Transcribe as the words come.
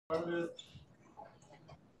You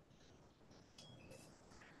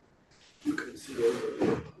can see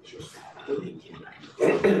just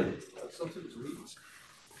something to read.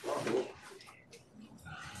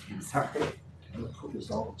 Sorry. I put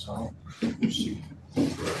this all the time.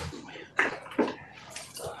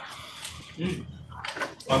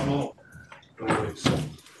 One more. So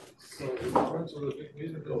friends with a big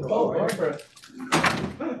music. Oh, Barbara.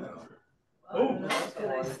 Can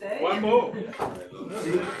I stay? One more.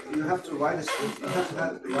 See, you have to write a speech. You have to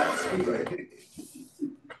have the right speaker.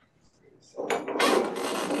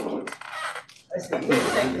 I see.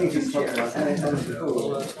 He just talked about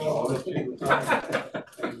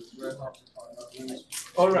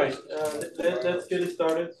All right, let's get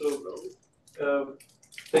started. So,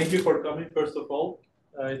 thank you for coming, first of all.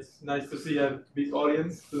 It's nice to see a big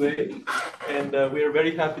audience today. And we are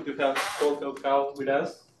very happy to have Paul Caucal with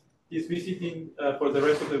us. He's visiting for the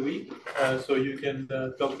rest of the week, so you can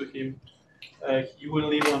talk to him. He will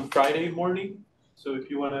leave on Friday morning. So if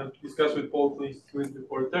you want to discuss with Paul, please do it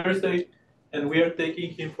before Thursday. And we are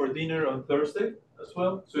taking him for dinner on Thursday as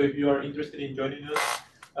well. So if you are interested in joining us,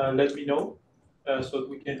 let me know so that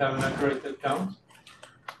we can have an accurate count.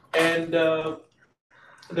 And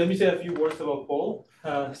let me say a few words about Paul.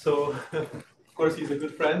 Of course, he's a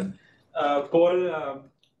good friend. Paul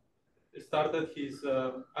started his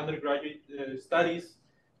undergraduate studies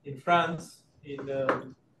in France, in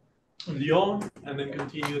Lyon, and then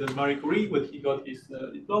continued at Marie Curie, where he got his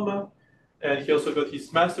diploma. And he also got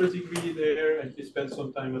his master's degree there, and he spent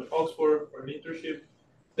some time at Oxford for an internship.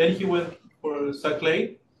 Then he went for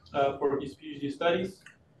Saclay for his PhD studies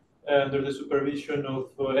under the supervision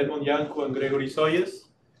of Edmond Yanko and Gregory Soyes.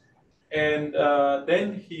 And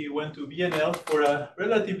then he went to BNL for a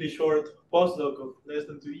relatively short postdoc of less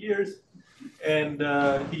than 2 years. And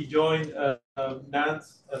he joined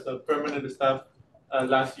Nantes as a permanent staff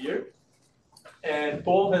last year. And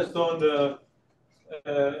Paul has done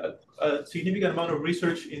a significant amount of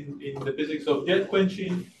research in the physics of jet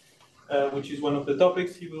quenching, which is one of the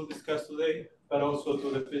topics he will discuss today, but also to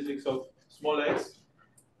the physics of small x.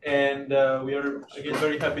 And we are, again,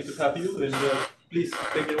 very happy to have you. And please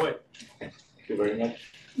take it away. Thank you very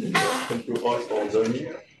much. Thank you all for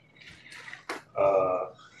joining.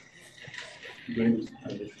 Doing this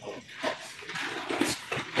additional.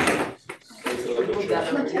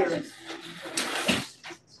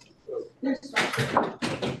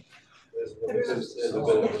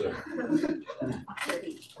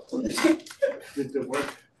 Did the work.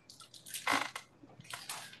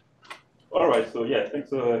 All right, so yeah,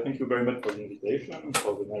 thank you very much for the invitation,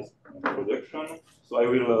 for the nice introduction. So I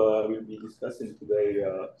will be discussing today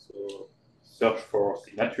search for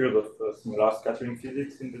signatures of similar scattering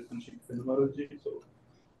physics in the quenching phenomenology. So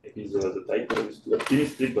maybe the title is too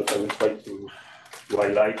optimistic, but I will try to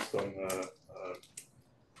highlight some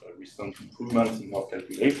recent improvements in our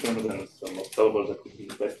calculations and some observables that could be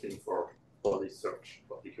interesting for this search in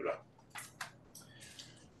particular.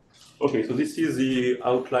 Okay, so this is the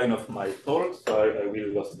outline of my talk. So I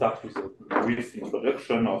will start with a brief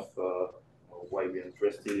introduction of why we are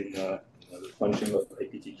interested in the quenching of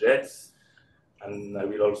IPT jets. And I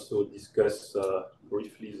will also discuss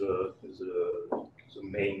briefly the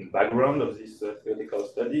main background of this theoretical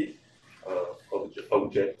study, how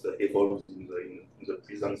jet evolves in the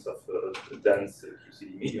presence of a dense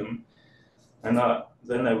QCD medium. And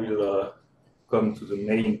then I will come to the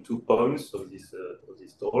main 2 points of this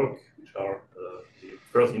talk, which are the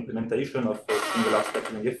first implementation of singular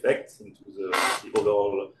scattering effects into the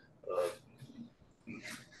overall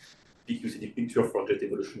PQCD picture for jet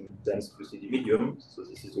evolution in dense QCD medium. So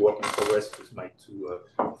this is work in progress with my 2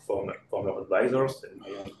 former advisors,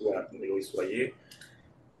 Yanko and Gregory Soyes.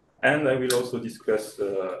 And I will also discuss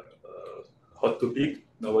hot topic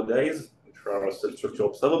nowadays, which are substructure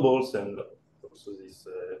observables, and also this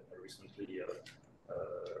recently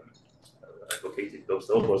advocated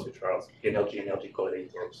observables, which are energy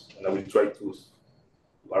correlators. And I will try to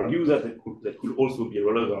argue that that could also be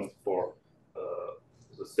relevant for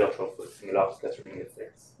the search of similar scattering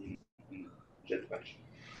effects in jet quenching.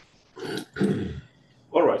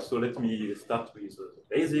 All right, so let me start with the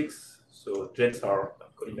basics. So jets are a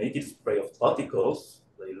collimated spray of particles.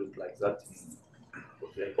 They look like that in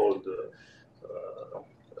what they call the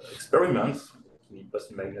experiments, plus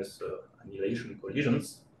and minus annihilation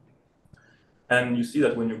collisions. And you see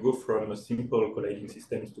that when you go from simple colliding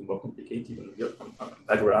systems to more complicated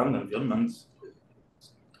background environments,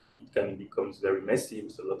 it becomes very messy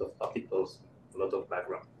with a lot of particles, a lot of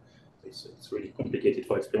background. It's really complicated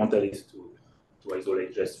for experimentalists to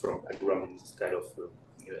isolate jets from background in this kind of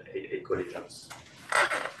collisions.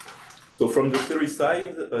 So from the theory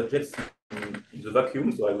side, jets in the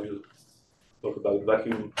vacuum, so I will talk about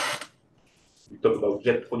vacuum. We talk about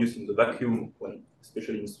jet produced in the vacuum, when,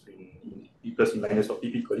 especially in P plus and minus or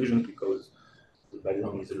PP collisions, because the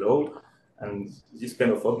background is low. And these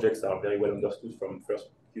kind of objects are very well understood from first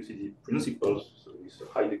QCD principles, so with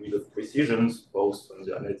a high degree of precision, both on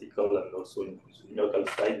the analytical and also in the numerical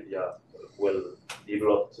side via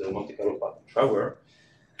well-developed Monte Carlo parton shower.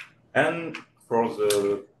 And for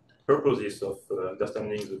the purposes of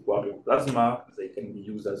understanding the quark-gluon plasma, they can be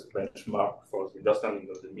used as a benchmark for the understanding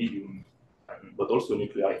of the medium, but also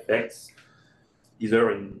nuclear effects,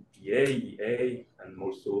 either in PA, EA, and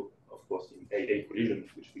also, of course, in AA collisions,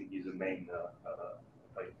 which will be the main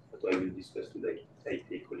that I will discuss today,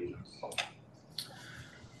 AA collisions.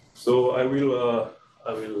 So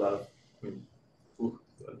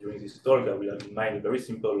during this talk, I will have in mind a very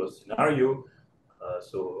simple scenario.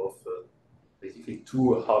 Of basically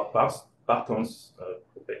two hard partons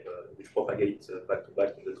which propagate back to back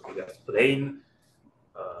in the transverse plane,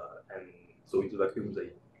 and so in the vacuum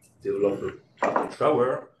they develop a parton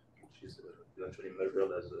shower, which is eventually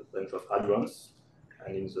measured as a bunch of hadrons,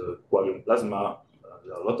 and in the quark-gluon plasma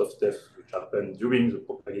there are a lot of steps which happen during the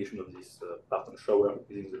propagation of this parton shower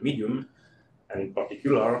within the medium, and in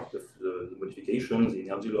particular the modifications, the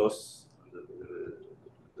energy loss,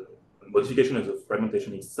 the modification of the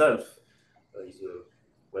fragmentation itself is a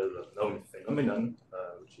well-known phenomenon,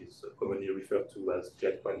 which is commonly referred to as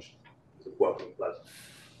jet quenching in the quark-gluon plasma.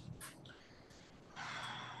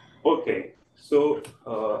 Okay, so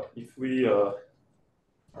if we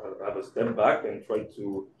have a step back and try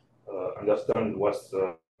to understand what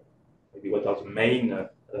are the main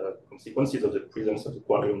consequences of the presence of the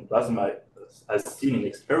quark-gluon plasma as seen in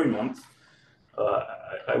experiments,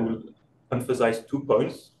 I will emphasize 2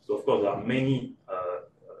 points. So of course there are many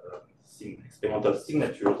experimental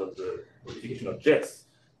signatures of the modification of jets,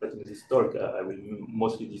 but in this talk I will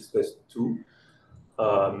mostly discuss 2.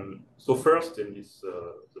 So first, and it's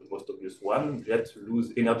the most obvious one, jets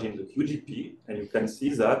lose energy in the QGP, and you can see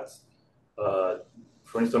that,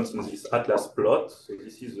 for instance, in this atlas plot. So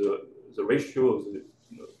this is the ratio of the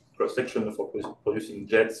cross-section for producing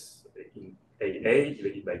jets in AA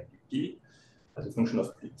divided by PP as a function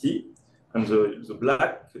of PT, and the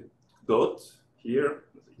black dot here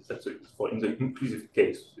that's for in the inclusive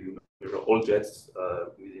case. So you measure all jets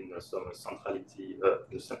within some centrality,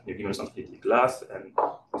 the given centrality class, and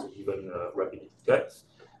with a given rapidity cut.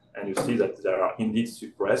 And you see that they are indeed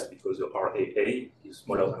suppressed because the RAA is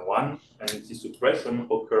smaller than 1, and this suppression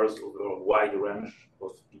occurs over a wide range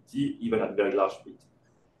of PT, even at very large PT.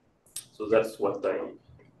 So that's what I'm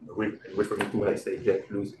referring to when I say jet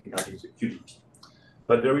lose energy in the QGP.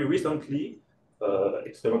 But very recently,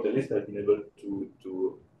 experimentalists have been able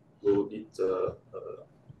to go a bit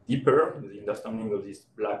deeper in the understanding of this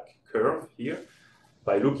black curve here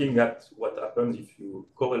by looking at what happens if you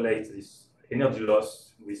correlate this energy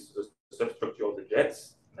loss with the substructure of the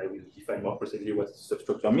jets. I will define more precisely what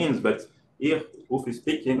substructure means, but here, roughly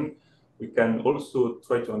speaking, we can also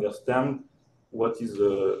try to understand what is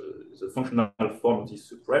the functional form of this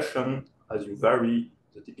suppression as you vary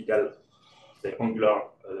the typical, say, angular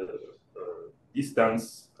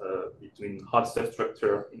distance between hard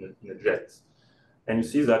substructure in a jet. And you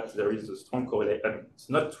see that there is a strong correlation. It's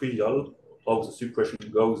not trivial how the suppression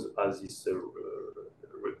goes as this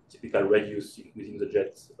typical radius within the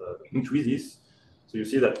jet increases. So you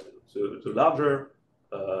see that the larger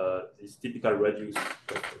this typical radius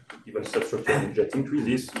given substructure in the jet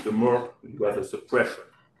increases, the more you have a suppression.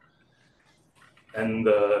 And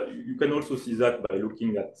you can also see that by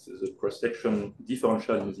looking at the cross-section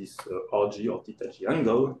differential in this RG or theta G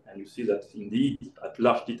angle, and you see that indeed at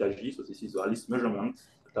large theta G, so this is the Alice measurement,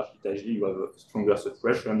 at large theta G you have a stronger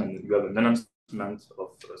suppression and you have an enhancement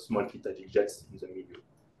of small theta G jets in the medium.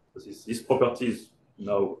 So this property is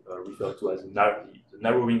now referred to as the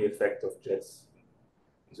narrowing effect of jets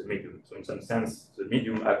in the medium. So in some sense, the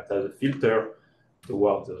medium acts as a filter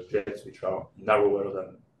towards the jets which are narrower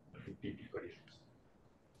than PP collisions.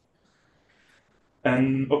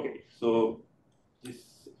 And okay, so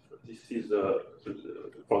this is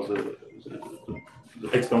for the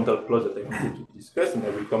experimental plot that I wanted to discuss, and I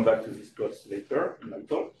will come back to these plots later in my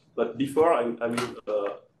talk. But before, I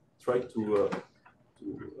will try to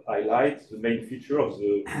highlight the main feature of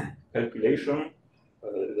the calculation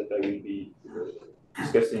that I will be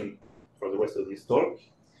discussing for the rest of this talk.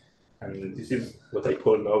 And this is what I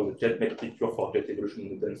call now the jet-mate picture for jet evolution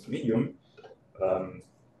in the dense medium.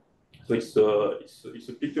 So it's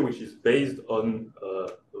a picture which is based on a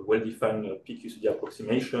well-defined PQCD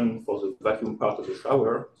approximation for the vacuum part of the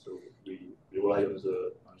shower. So we rely on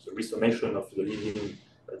the the resummation of the leading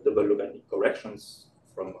double logarithmic corrections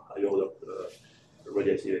from higher order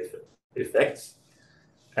radiative effects.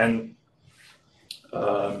 And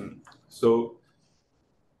so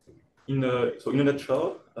in a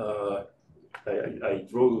nutshell, I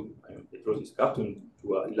draw this cartoon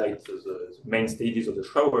to highlight the main stages of the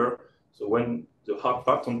shower. So when the hard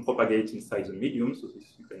parton propagates inside the medium, so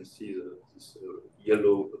this, you can see this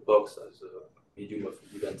yellow box as a medium of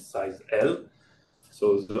given size L.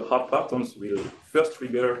 So the hard partons will first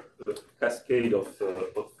trigger a cascade of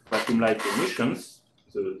vacuum-like emissions,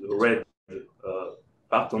 the red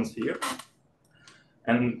partons here.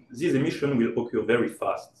 And this emission will occur very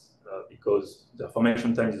fast because the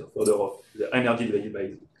formation time is of order of the energy divided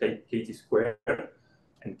by kT squared,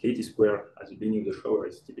 and kT squared at the beginning of the shower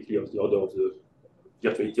is typically of the order of the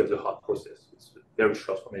virtuality of the hard process. It's a very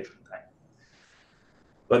short formation time.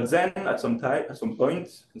 But then at some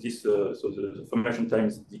point, this so the formation time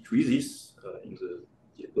decreases in the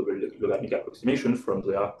double logarithmic approximation from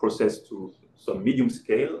the hard process to some medium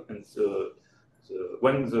scale, and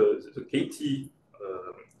when the kT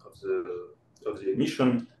of the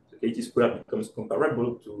emission, the kT squared becomes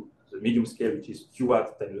comparable to the medium scale, which is Q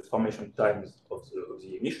hat times the formation times of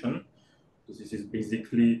the emission. So this is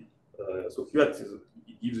basically so Q hat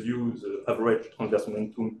gives you the average transverse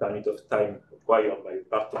momentum per unit of time required by a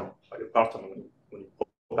parton when it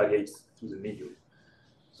propagates to the medium.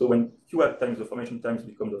 So when Q hat times the formation times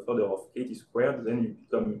becomes the order of kT squared, then you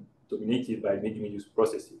become dominated by medium-induced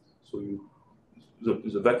processes. So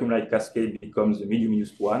the vacuum-like cascade becomes the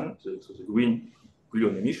medium-induced one, so the green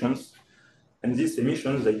gluon emissions. And these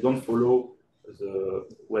emissions, they don't follow the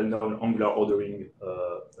well-known angular ordering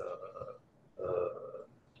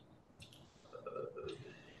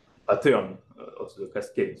pattern of the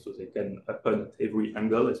cascade. So they can happen at every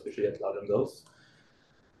angle, especially at large angles.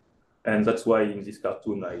 And that's why in this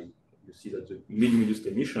cartoon, you see that the medium-induced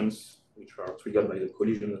emissions, which are triggered by the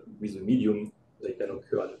collision with the medium, they can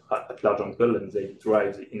occur at large angle, and they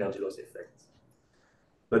drive the energy loss effect.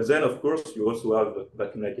 But then, of course, you also have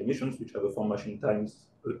vacuum-like emissions, which have a formation times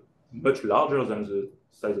much larger than the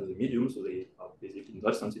size of the medium, so they are basically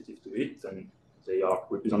not sensitive to it, and they are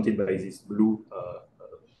represented by these blue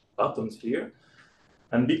partons here.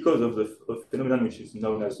 And because of the phenomenon which is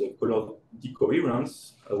known as color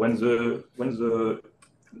decoherence, when the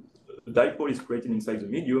dipole is created inside the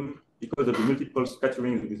medium, because of the multiple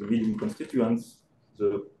scattering with the medium constituents,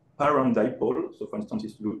 the parent dipole, so for instance,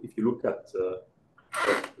 if you look at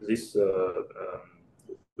this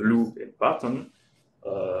blue parton,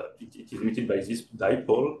 it is emitted by this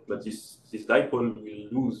dipole, but this dipole will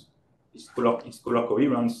lose its color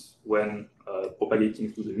coherence when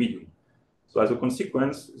propagating to the medium. So as a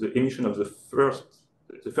consequence, the emission of the first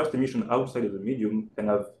emission outside of the medium can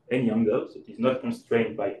have any angle, so it is not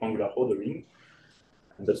constrained by angular ordering.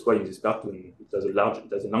 And that's why in this cartoon it has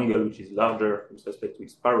an angle which is larger with respect to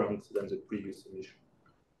its parent than the previous emission.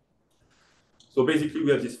 So basically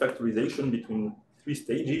we have this factorization between three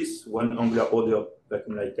stages, one angular order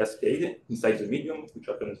vacuum-like cascade inside the medium, which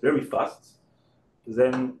happens very fast.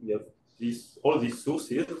 Then we have all these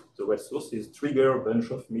sources, the red sources, trigger a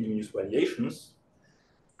bunch of medium-induced radiations,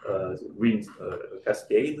 the green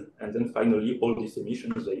cascade, and then finally all these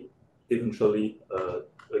emissions, they eventually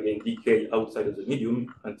again decay outside of the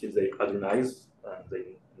medium until they hadronize, and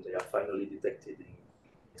they are finally detected in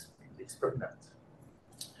the experiment.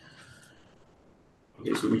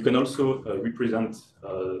 Okay, so we can also represent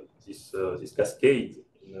this cascade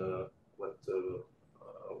in what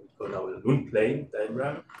we call now the Lund plane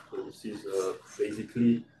diagram. So this is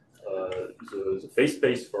basically the phase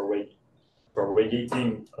space for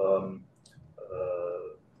radiating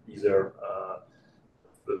either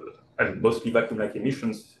and mostly vacuum-like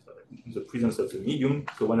emissions in the presence of the medium.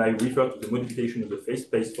 So when I refer to the modification of the phase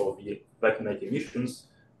space for the vacuum-like emissions,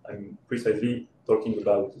 I'm precisely talking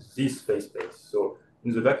about this phase space. So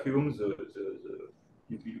in the vacuum,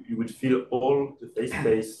 you would feel all the phase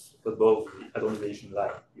space above the hadronization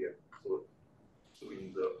line here. So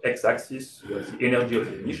in the x-axis, you have the energy of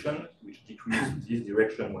the emission, which decreases in this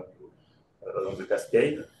direction when you along the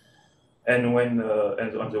cascade. And and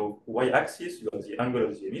on the y-axis, you have the angle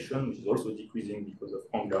of the emission, which is also decreasing because of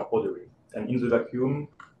angular ordering. And in the vacuum,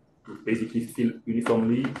 you basically feel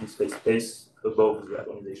uniformly this phase space above the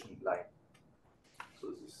hadronization line. So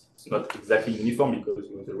it's not exactly uniform because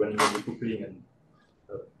you have the running of the coupling and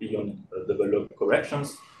beyond double log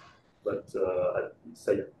corrections, but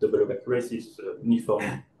inside double log accuracy is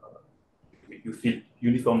uniform. You feel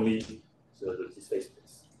uniformly this phase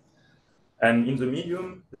space. And in the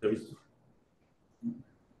medium, there is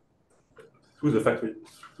through the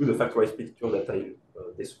factorized picture that I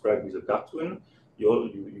described with a cartoon,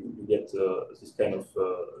 you get this kind of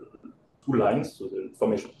two lines. So the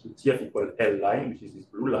formation, the TF equal L line, which is this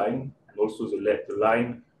blue line, and also the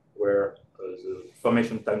line where the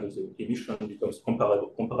formation time of the emission becomes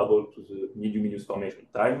comparable to the medium-induced formation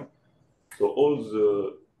time. So all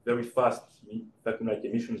the very fast vacuum-like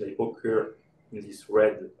emissions, they occur in this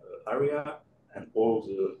red area, and all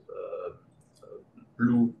the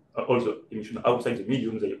all the emissions outside the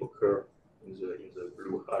medium, they occur in the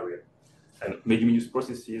blue area. And medium-induced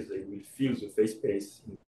processes, they will fill the phase space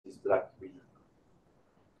in this black region.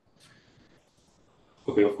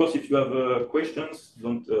 Okay, of course, if you have questions,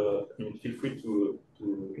 don't feel free to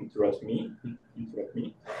interrupt me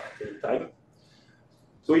anytime.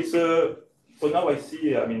 So it's so now I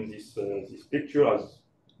see this picture as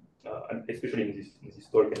especially in this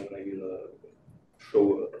talk, and I will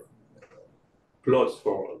show plots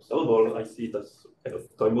for observable. I see it as kind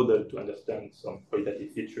of toy model to understand some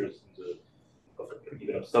qualitative features of a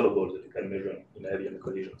given observable that you can measure in heavy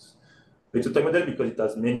collisions. It's a toy model because it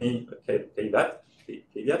has many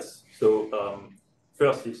caveats. So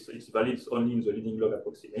first, it's valid only in the leading log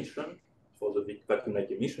approximation for the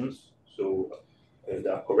vacuum-like emissions. So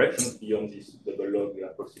there are corrections beyond these double log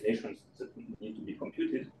approximations that need to be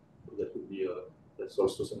computed. So that would be that's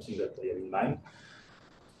also something that I have in mind.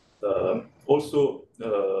 Also,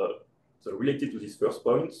 so related to this first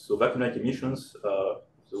point, so vacuum-like emissions,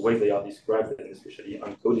 the way they are described and especially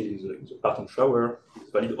encoded in the parton shower is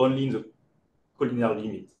valid only in the collinear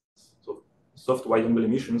limit. So soft wide-angle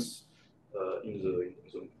emissions in the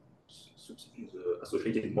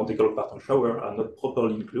associated Monte Carlo parton shower are not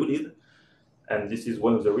properly included, and this is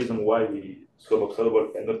one of the reasons why some observable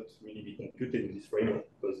cannot really be computed in this framework,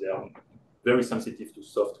 because they are very sensitive to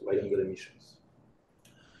soft wide-angle emissions.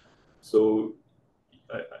 So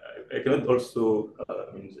I cannot also,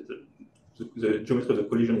 the geometry of the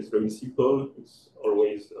collision is very simple. It's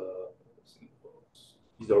always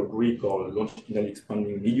either Greek or longitudinally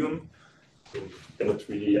expanding medium. So you cannot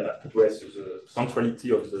really address the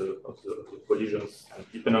centrality of the collisions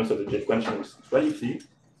and dependence of the jet quenching with centrality.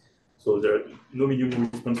 So there are no medium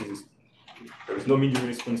responses. There is no medium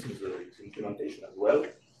response in the implementation as well.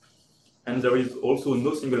 And there is also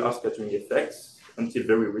no single R scattering effects until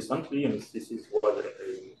very recently, and this is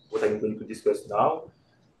what I'm going to discuss now.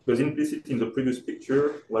 Because implicit in the previous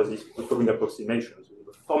picture was the following approximation. So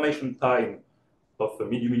the formation time of a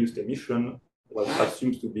medium-induced emission was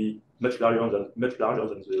assumed to be much larger than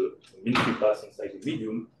the mean free path inside the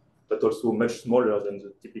medium, but also much smaller than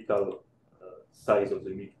the typical size of the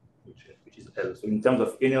medium, which is L. So in terms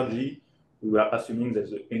of energy, we were assuming that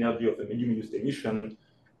the energy of a medium-induced emission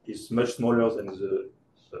is much smaller than the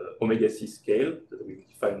omega C scale that we will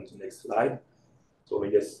define in the next slide. So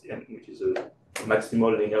omega C, which is a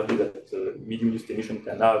maximal energy that medium-induced emission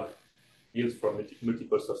can have, yields from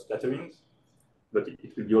multiple soft scatterings, but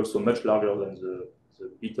it will be also much larger than the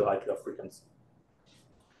Bethe-Heitler frequency.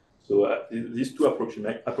 So these two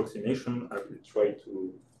approximations, I will try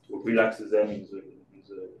to relax them in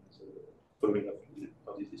the following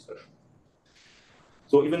of this discussion.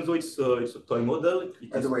 So even though it's a toy model,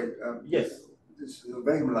 by the way, yes, this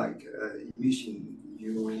vacuum-like emission,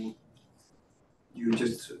 you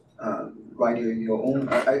just write your own.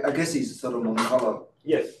 I guess it's sort of Monte Carlo.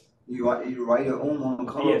 Yes. You write your own Monte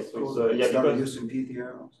Carlo. Yes. So because using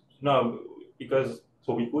PTR. No, because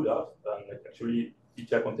so we could have, and actually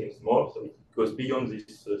PTR contains more, so it goes beyond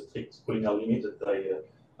this strict collinear limit that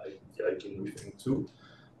I've been referring to.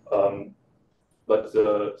 But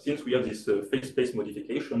since we have this phase space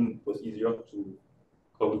modification, it was easier to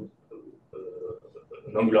code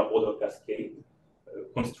an angular order cascade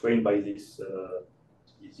constrained by this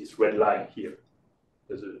red line here.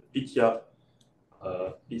 Because PTR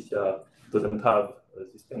doesn't have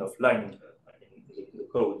this kind of line in the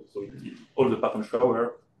code, so all the parton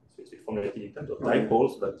shower, so it's formulated in terms of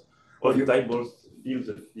dipoles, but all the dipoles fill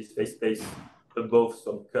this phase space above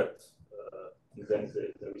some cut. And then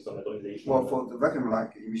there is some hadronization. Well, for the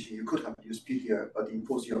vacuum-like emission, you could have used PTR, but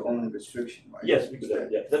impose your own restriction, right? Yes, because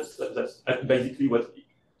yeah, that's basically what.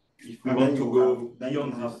 If we want to go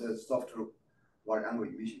beyond this, the soft wide-angle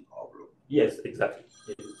emission problem. Yes, exactly.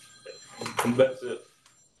 But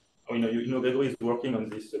Gregory is working on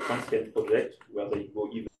this cascade project where they go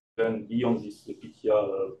even beyond this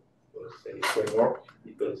PTR framework,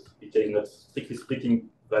 because PTR is not strictly speaking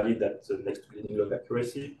valid at the next leading log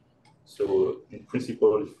accuracy. So in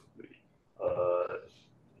principle,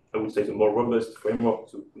 I would say the more robust framework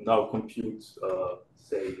to now compute,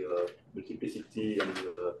 multiplicity and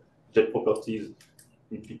jet properties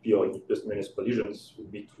in PP or in plus minus collisions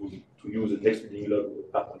would be to use the next leading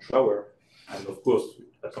log parton shower. And of course,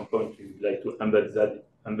 at some point, we would like to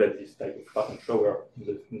embed this type of parton shower in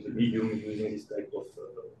the medium using this type of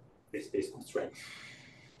space constraints.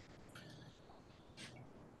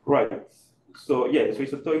 Right. So yeah, so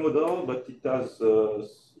it's a toy model, but it has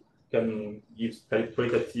can give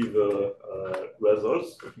qualitative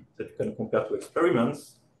results that you can compare to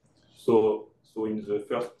experiments. So in the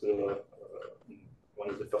first one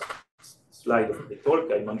of the first slides of the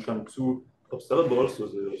talk, I mentioned two observables, so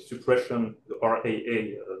the suppression, the RAA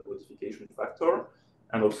modification factor,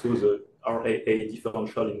 and also the RAA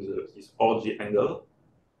differential in this RG angle.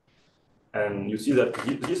 And you see that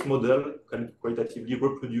this model can qualitatively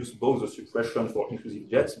reproduce both the suppression for inclusive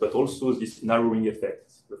jets, but also this narrowing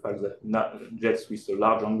effect, the fact that jets with a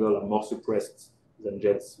large angle are more suppressed than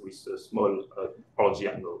jets with a small RG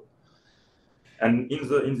angle. And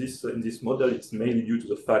in this model, it's mainly due to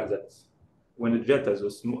the fact that when a jet has a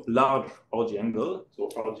large RG angle, so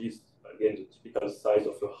RG is again the typical size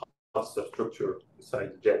of a hard substructure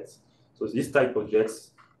beside the jets. So this type of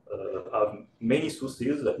jets have many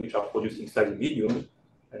sources which are produced inside the medium,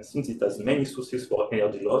 and since it has many sources for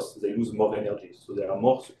energy loss, they lose more energy. So they are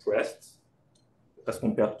more suppressed as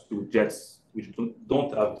compared to jets which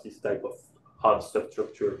don't have this type of hard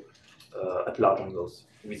substructure at large angles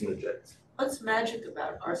within the jet. What's magic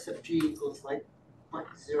about R sub G equals like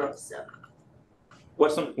 0.07?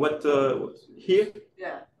 What here?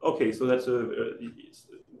 Yeah. Okay, so that's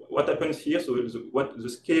what happens here. So the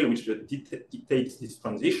scale which dictates this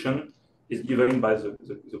transition is given by the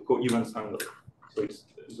coherence angle. So it's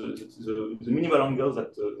the minimal angle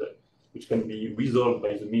that which can be resolved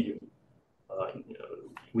by the medium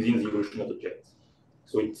within the evolution of the jet.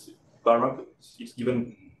 So it's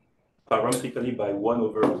given parametrically by 1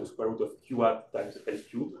 over the square root of q hat times L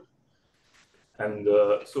cube. And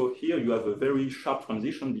so here you have a very sharp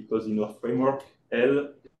transition because in our framework, L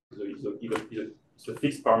is a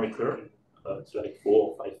fixed parameter. It's like 4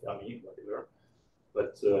 or 5 Fermi, whatever.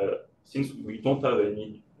 But since we don't have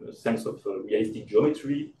any sense of realistic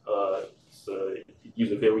geometry, it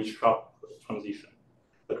gives a very sharp transition.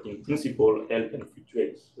 But in principle, L can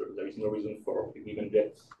fluctuate. There is no reason for a given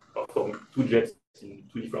jet or for two jets in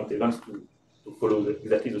two different events to follow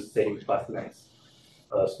exactly the same path length.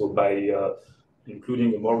 So by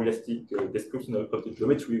including a more realistic description of the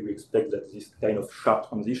geometry, we expect that this kind of sharp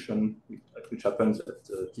transition, which happens at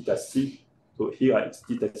theta c, so here it's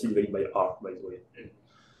theta c divided by r, by the way,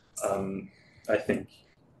 I think,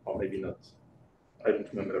 or maybe not, I don't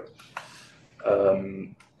remember.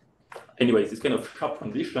 Anyways, this kind of sharp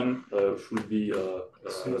transition should be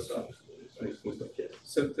smooth.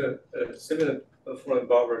 So the similar for a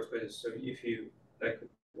Barber's way, so if you like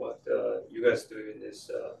what you guys do in this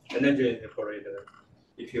energy interpolator,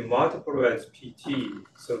 if you multipolarize PT,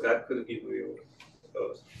 so that could give you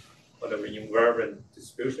whatever invariant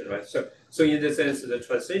distribution, right? So in the sense, the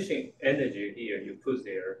transition energy here you put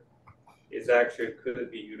there is actually could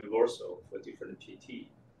be universal for different PT.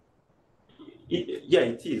 Yeah,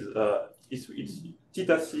 it is. It's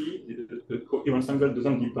theta c. The coherence angle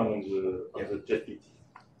doesn't depend on the jet PT.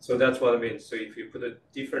 So that's what I mean. So if you put a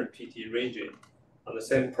different PT region on the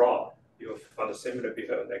same plot, you'll find a similar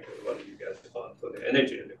behavior like what you guys found for the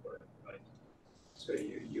energy interpolator, right? So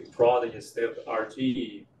you plot instead of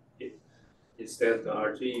RG, instead of the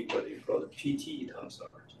RG, but you plot the PT times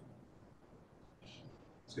RG.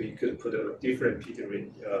 So you could put a different PT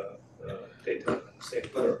range data on the same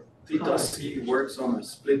curve. Theta c works on a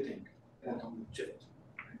splitting on the jet.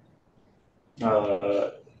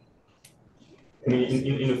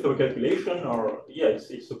 In a third calculation, or yeah,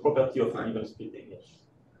 it's a property of an even splitting. Yes.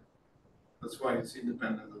 That's why it's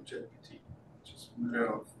independent of jet PT. It's just a matter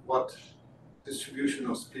of what distribution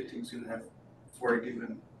of splittings you have for a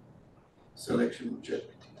given selection of jet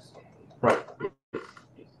PTs. Right.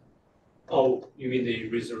 Oh, you mean the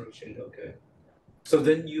resolution? Okay. So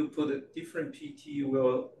then you put a different PT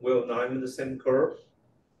will not even the same curve.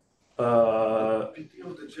 PT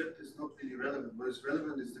of the jet is not really relevant. What is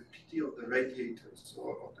relevant is the PT of the radiators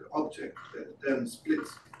or of the object that then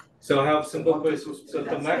splits. So I have simple question. So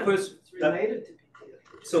my question. It's related to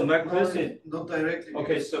PT. So my question. Not directly.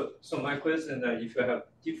 Okay, so my question that if you have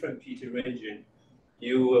different PT region,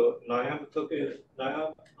 you will not have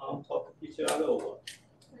on top of each other or what?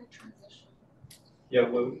 Transition. Yeah,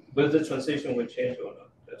 will the transition will change or not?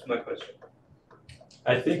 That's my question.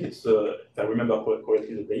 I think it's, if I remember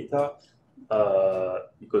correctly, the data,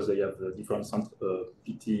 because they have the different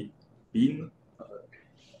PT bin,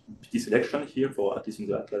 PT selection here for at least in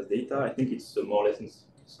the Atlas data. I think it's more or less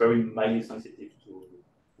it's very mildly sensitive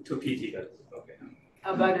to PT. Okay.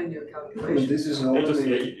 How about in your I mean, calculation? this is I just,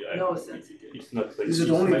 only No sensitivity. it's not. this is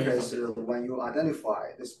the only case when you identify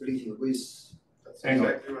the splitting with That's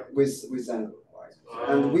exactly right. with angle, right?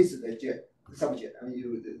 And with the subject. I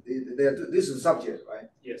mean, this is subject, right?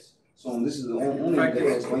 Yes. So this is the only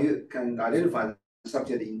case when you can identify the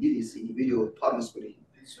subject indeed is individual pattern splitting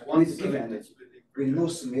It's one with given selected splitting. with no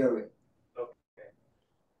smearing. Okay.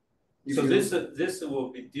 If So you- this will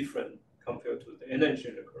be different compared to the energy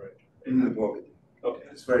correlation. Probably. Okay.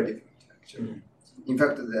 It's very different. Actually. In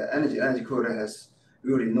fact, the energy correlation has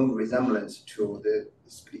really no resemblance to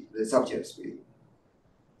the subject splitting.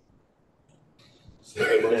 So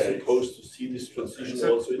am I supposed to see this transition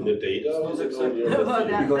also in the data? Or is it only on the Well,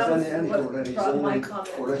 theory? Because that was any what correlation is brought my only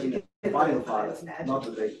comment. correlation You the get final it, part, it's magic. not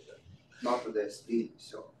the splitting.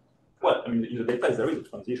 So Well, I mean, in the data there is a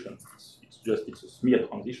transition. It's a smear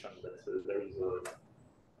transition, but there is a.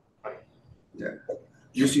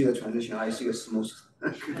 you see the transition, I see a smooth. No,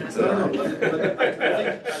 but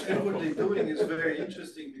I think what they're doing is very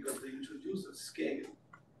interesting because they introduce a scale.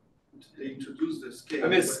 They introduce the scale. I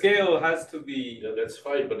mean, scale has to be. Yeah, that's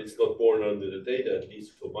fine, but it's not born under the data, at least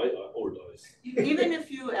for my old eyes. Even if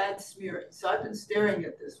you add smearing, so I've been staring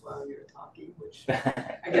at this while you're talking, which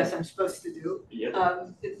I guess I'm supposed to do. Yeah.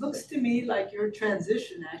 It looks to me like your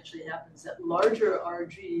transition actually happens at larger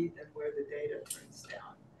RG than where the data turns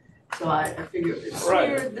down. So I figure if it's Right.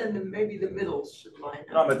 smeared, then maybe the middles should line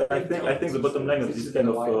No, up. but I think the bottom line of this kind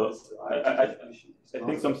of I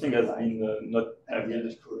think something has been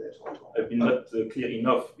I've been not clear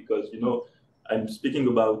enough because I'm speaking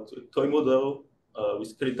about a toy model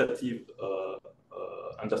with qualitative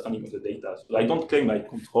understanding of the data. So I don't claim I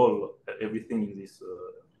control everything in this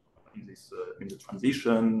in the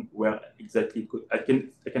transition where exactly I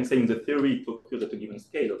can say in the theory it occurs at a given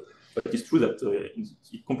scale, but it's true that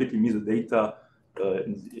it completely misses the data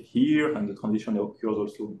here, and the transition occurs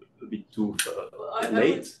also a bit too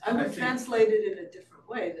late. I would translate it in a different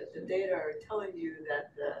way, that the data are telling you that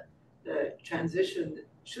the transition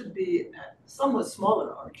should be at somewhat smaller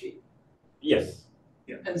RG. Yes.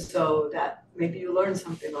 Yeah. And so that maybe you learn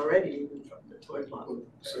something already even from the toy model.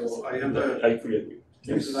 So I fully agree.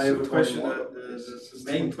 Yes, I have a question. The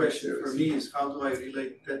main question for me is how do I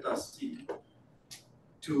relate theta C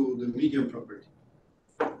to the medium property?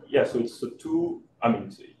 Yeah, so it's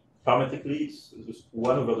parametrically it's just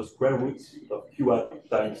 1 over the square root of Q hat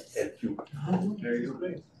times LQ. There you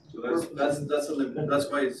go. So that's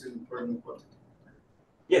why it's an important quantity.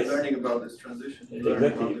 Yes. Learning about this transition. Learn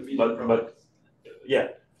about the Exactly. medium property. Yeah.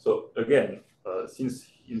 So again, since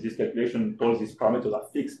in this calculation all these parameters are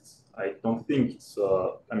fixed, I don't think it's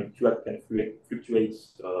Q hat can fluctuate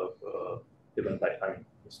even by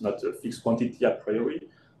it's not a fixed quantity a priori.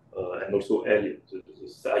 And also L, the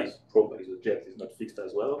size probed by the jet is not fixed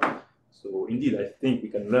as well. So indeed, I think we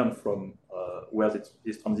can learn from where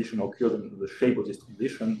this transition occurs and the shape of this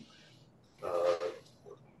transition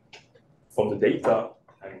from the data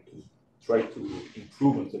and to try to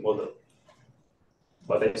improve on the model.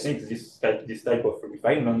 But I think this type of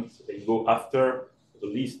refinement they go after the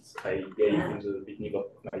list I gave in the beginning of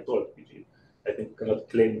my talk, which is, I think cannot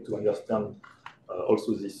claim to understand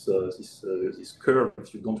also this curve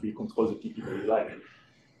if you don't really control the PP very lightly.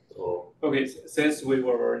 So Okay, since we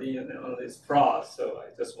were already on this plot, so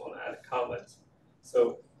I just want to add a comment.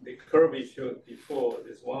 So the curve we showed before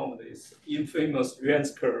is one of these infamous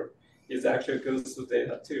Yuan's curve. It actually goes to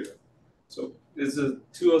data too. So there's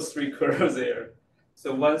 2 or 3 curves there.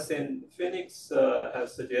 So one thing Phoenix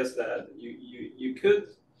has suggested that you could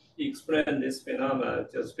explain this phenomenon,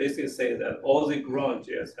 just basically say that all the ground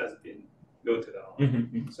jets has been noted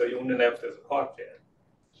on. So you only left as a quark jet.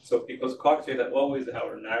 So because quark jet always have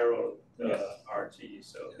a narrow RG,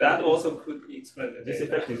 so that also could explain the this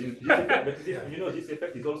data. effect is this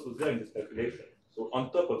effect is also there in this calculation. So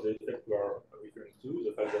on top of the effect we are referring to,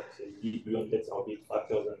 the fact that gluon jets are big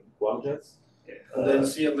faster than quark jets. And then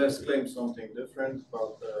CMS claims something different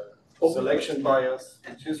about the selection bias,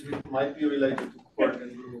 which might be related to quark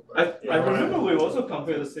and gluon. I remember we also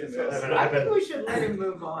compared the same. I think we should let him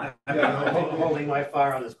move on. I've been holding my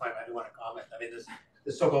fire on this point. I do want to comment. I mean,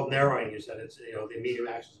 this so-called narrowing, you said it's the medium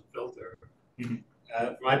acts as a filter. From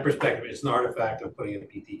my perspective, it's an artifact of putting in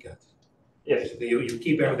PT cuts. Yes. Basically, you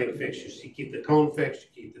keep everything fixed. You keep the cone fixed. You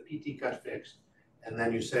keep the PT cut fixed, and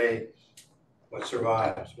then you say what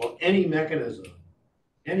survives. Well, any mechanism,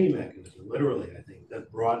 literally, I think,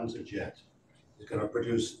 that broadens a jet is going to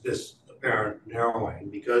produce this apparent narrowing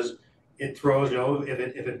because it throws,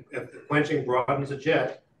 if quenching broadens a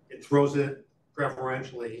jet, it throws it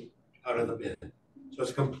preferentially out of the bin. So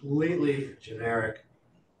it's a completely generic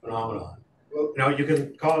phenomenon. you know, you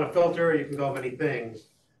can call it a filter, you can call it many things,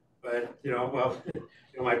 but, you know, well, you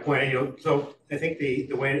know, my point, you know, so I think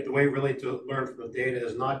the way really to learn from the data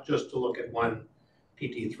is not just to look at one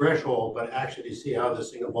PT threshold, but actually to see how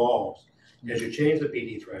this thing evolves as you change the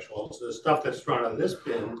PT threshold. So the stuff that's thrown out of this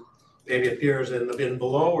bin maybe appears in the bin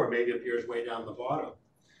below, or maybe appears way down the bottom.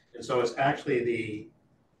 And so it's actually the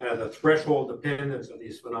the threshold dependence of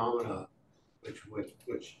these phenomena, which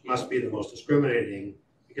must be the most discriminating,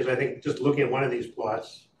 because I think just looking at one of these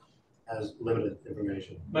plots has limited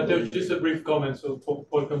information. Mateo, just a brief comment, so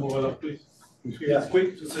Paul can move on, please. Yeah,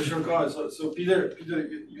 quick, just a short comment. So Peter,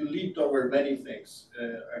 you leaped over many things.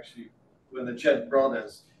 Actually, when the jet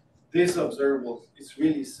broadens, this observable is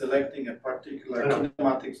really selecting a particular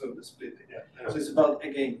kinematics of the splitting. Yeah, so it's about,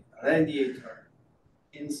 again, radiator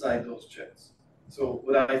inside those jets. So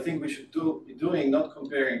what I think we should be doing, not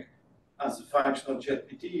comparing as a function of jet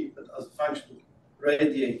PT, but as a function of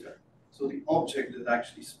radiator. So the object that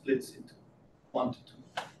actually splits into 1 to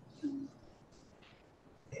 2.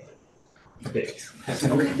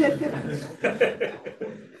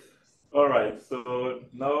 All right, so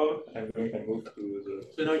now I'm going to move to the.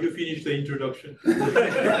 So now you finish the introduction.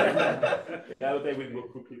 Yeah, but I will go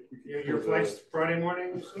quickly. Your flight's Friday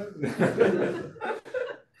morning,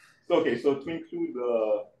 Okay, so to include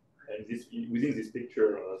within this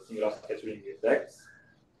picture singular scattering effects,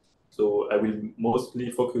 so I will mostly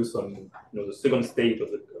focus on the second stage of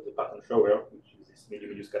the parton shower, which is this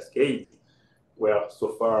medium-induced cascade, where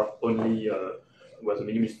so far only where the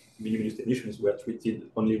medium-induced emissions were treated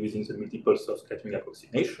only within the multiples of scattering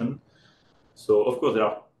approximation. So of course there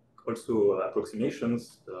are also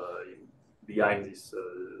approximations behind this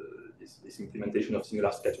implementation of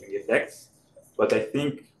singular scattering effects, but I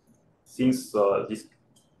think since these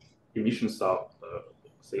emissions are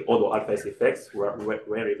say order alpha S effects,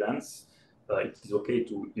 rare events, it is okay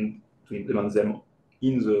to implement them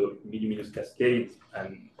in the medium-induced cascade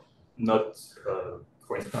and not,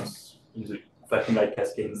 for instance, in the vacuum-like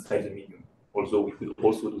cascade inside the medium. Although we could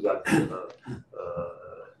also do that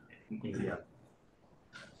in the end.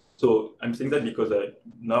 So I'm saying that because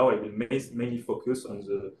now I will mainly focus on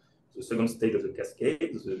the second stage of the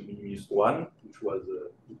cascade, the medium-induced one, which was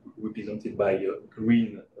represented by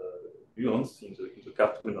green gluons in the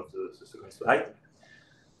cartoon of the second slide.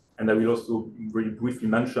 And I will also very briefly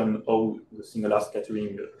mention how the singular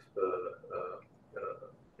scattering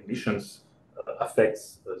emissions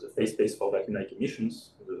affects the phase space for vacuum-like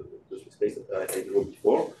emissions, the space that I drew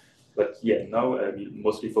before. But yeah, now I will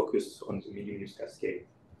mostly focus on the medium-induced cascade.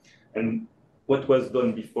 And what was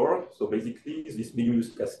done before, so basically this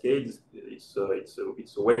medium-induced cascade, it's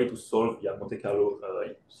a way to solve via Monte Carlo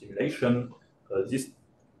simulation these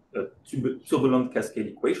turbulent cascade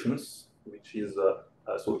equations, which is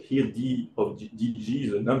so here d of dg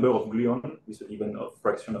is the number of gluon with a given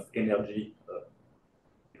fraction of energy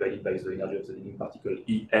divided by the energy of the leading particle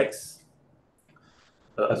Ex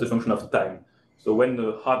as a function of time. So when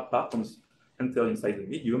the hard partons enter inside the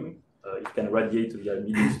medium, it can radiate via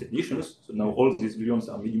medium-induced emissions. So now all these gluons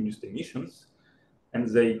are medium-induced emissions, and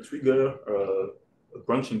they trigger a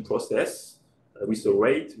branching process with a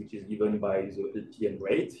rate which is given by the LPM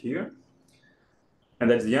rate here. And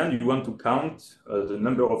at the end, you want to count the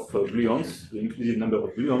number of gluons, the inclusive number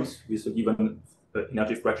of gluons with a given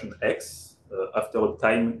energy fraction x after a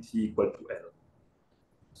time t equal to L.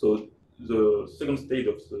 So the second stage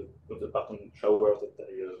of the parton shower that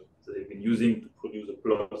they've been using to produce the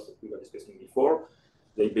plots that we were discussing before,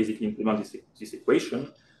 they basically implement this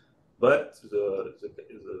equation, but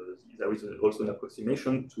there is also an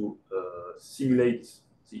approximation to simulate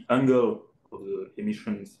the angle of the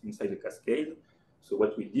emissions inside the cascade. So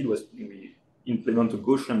what we did was we implement a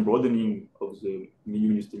Gaussian broadening of the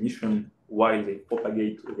medium-induced emission while they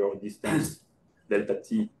propagate over a distance delta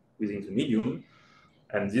t within the medium.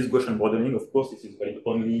 And this Gaussian broadening, of course, this is valid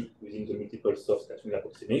only within the multiples of scattering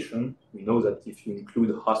approximation. We know that if you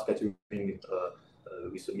include half scattering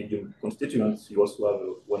with a medium constituents, you also have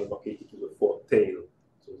a 1 over kt to the 4th tail.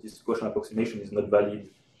 So this Gaussian approximation is not valid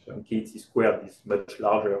when kt squared is much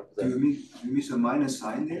larger than. Do you miss a minus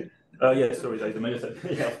sign there? Yeah, sorry, there is a minus sign.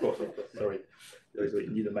 Yeah, of course, sorry. There is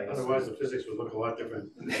indeed a minus sign. Otherwise, the physics would look a lot different.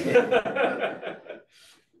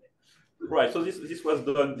 Right, so this was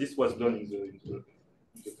done in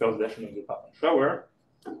the first version of the parton shower,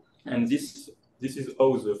 and this is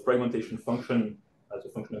how the fragmentation function as a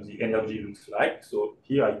function of the energy looks like. So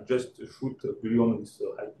here I just shoot a gluon with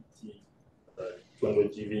IPT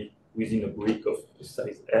 200 GeV within a brick of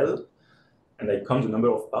size L, and I count the number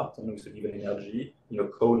of partons with a given energy in a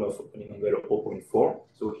cone of opening angle of 0.4.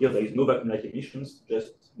 So here there is no vacuum-like emissions,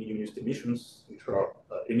 just medium-induced emissions, which are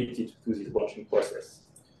emitted through this branching process.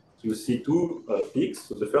 So you see two peaks.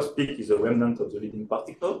 So the first peak is a remnant of the leading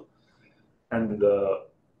particle, and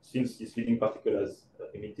since this leading particle has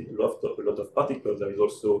emitted a lot of particles, there is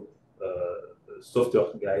also softer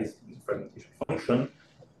guys in the fragmentation function,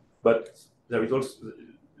 but there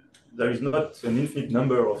is not an infinite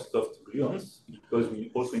number of soft gluons because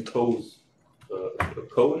we also impose a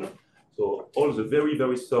cone. So all the very,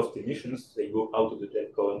 very soft emissions, they go out of the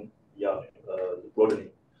jet cone via the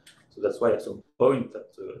broadening. So that's why at some point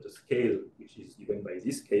at the scale, which is given by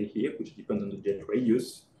this scale here, which depends on the jet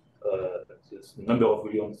radius, the number of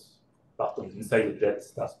gluons partons inside the jet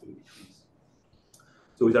starts to decrease.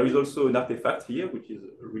 So there is also an artifact here, which is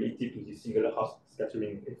related to the singular Hart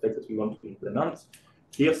scattering effect that we want to implement.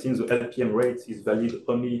 Here, since the LPM rate is valid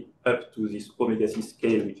only up to this omega C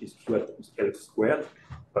scale, which is Q at scale squared,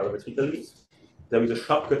 parametrically, there is a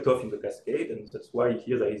sharp cutoff in the cascade, and that's why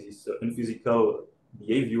here there is this unphysical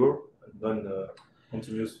behavior,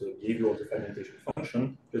 non-continuous behavior of the fragmentation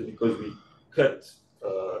function, just because we cut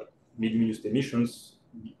medium-induced emissions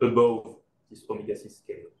above this omega C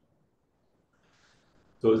scale.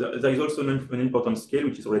 So there is also an important scale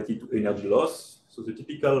which is related to energy loss. So the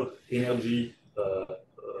typical energy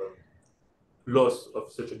loss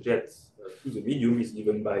of such a jet to the medium is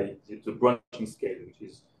given by the branching scale, which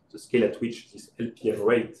is the scale at which this LPM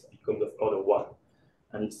rate becomes of order 1.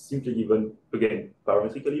 And it's simply given, again,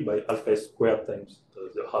 parametrically by alpha S squared times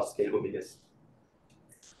the Hart scale omega C.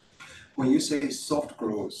 When you say soft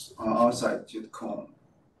growth outside jet cone,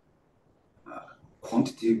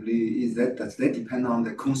 quantitatively, does that depend on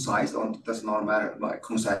the cone size, or does not matter? Like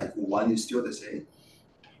cone size 1 is still the same.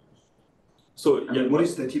 So yeah, what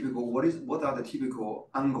are the typical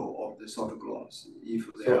angle of the soft gluons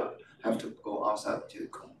if they have to go outside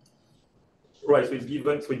jet cone? Right. So it's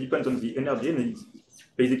given. So it depends on the energy, and it's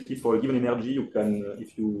basically for a given energy, you can,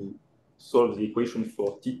 if you solve the equation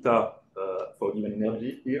for theta for given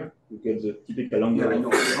energy here, you get the typical angle. Yeah, I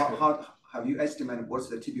know. How have you estimated what's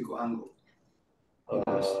the typical angle?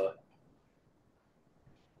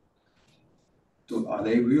 Are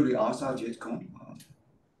they really outside jet cone?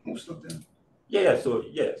 Most of them. Yeah. So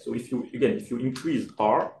if you increase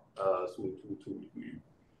R, so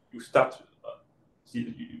you start.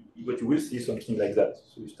 But you will see something like that.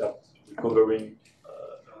 So you start recovering.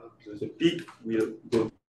 The peak will go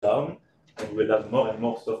down, and we'll have more and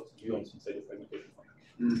more soft gluons inside the fragmentation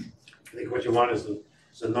function. I think what you want is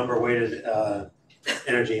the number weighted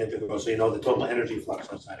energy integral, so you know the total energy flux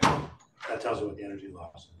outside of it. That tells you what the energy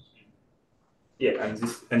loss is. Yeah,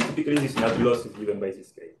 and typically this energy loss is given by this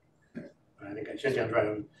scale. I think Chen-Tian's right. It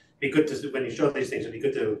would be good to, when you show these things, it'd be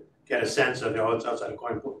good to get a sense of, it's outside of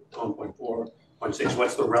cone point 4, 0.6,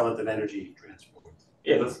 what's the relative energy transfer?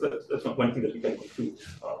 Yeah, that's not one thing that we can conclude.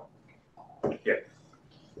 Yeah.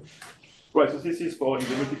 Right, so this is for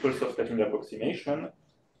the multiple soft scattering approximation.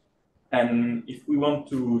 And if we want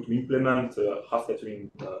to implement Hart scattering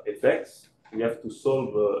effects, we have to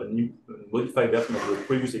solve a modified version of the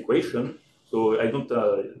previous equation. So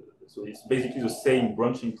so it's basically the same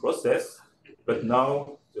branching process, but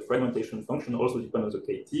now the fragmentation function also depends on the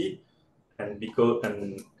KT, and the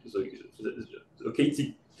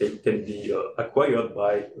KT can be acquired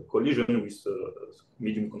by a collision with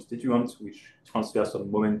medium constituents, which transfer some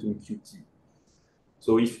momentum QT.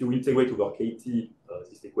 So if you integrate over KT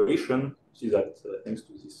this equation, you see that thanks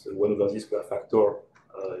to this 1/z square factor,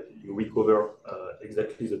 you recover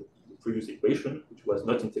exactly the previous equation, which was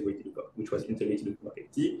not integrated over, which was integrated over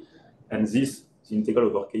KT, and the integral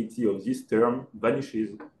over KT of this term vanishes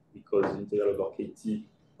because the integral over KT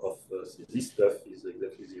of this stuff is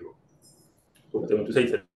exactly 0. So what I want to say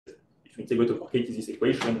is that if you integrate over KT this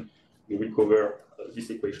equation, you recover this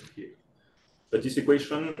equation here. But this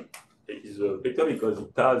equation is better because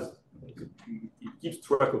it keeps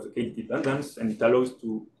track of the KT dependence, and it allows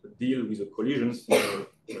to deal with the collisions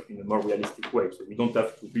in a more realistic way. So we don't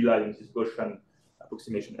have to rely on this Gaussian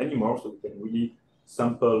approximation anymore, so we can really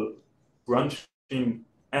sample branching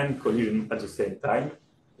and collision at the same time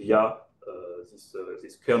via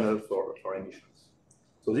this kernel for emissions.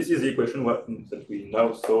 So this is the equation that we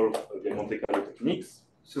now solve via Monte Carlo techniques.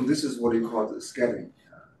 So this is what you call the scattering.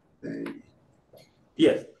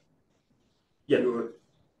 Yes. Yeah.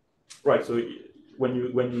 Right. So when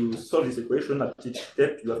you solve this equation, at each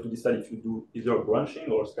step you have to decide if you do either branching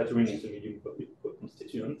or scattering with the medium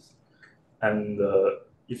constituents. And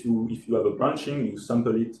if you have a branching, you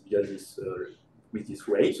sample it via this with this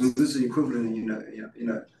rate. So this is equivalent in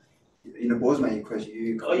a in the Boltzmann equation,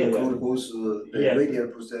 you include both the radial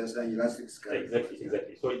process and elastic scale.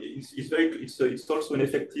 Exactly. So it's also an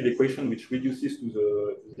effective equation which reduces to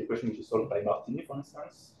the equation which is solved by Martini, for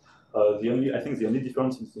instance. I think the only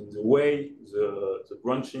difference is in the way the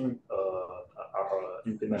branching are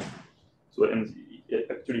implemented. So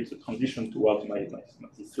actually it's a transition towards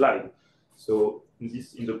this slide. So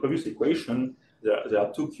in the previous equation, there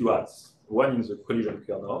are two QAds. One in the collision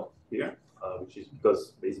kernel here, which is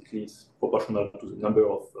because basically it's proportional to the number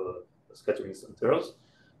of scattering centers,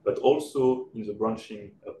 but also in the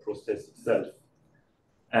branching process itself.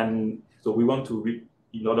 And so we want to,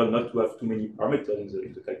 in order not to have too many parameters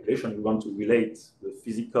in the calculation, we want to relate the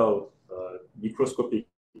physical microscopic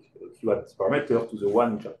QAD parameter to the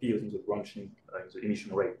one which appears in the branching, in the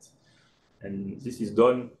emission rate. And this is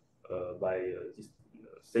done by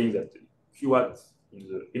saying that QAD in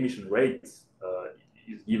the emission rate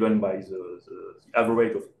is given by the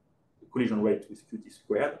average of the collision rate with Qt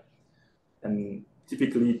squared. And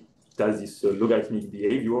typically it has this logarithmic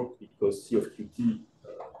behavior because C of Qt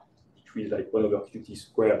decreases like 1 over Qt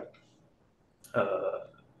squared, 1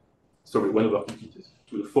 over Qt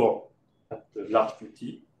to the 4 at the large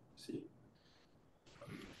Qt, see.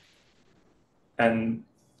 And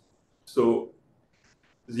so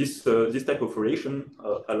this type of relation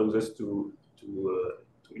allows us to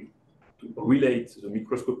relate the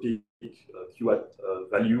microscopic QAD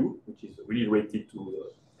value, which is really related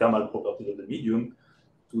to thermal properties of the medium,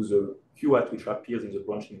 to the QAD which appears in the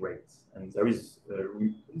branching rate. And there is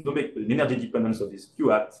an energy dependence of this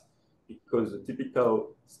QAD because the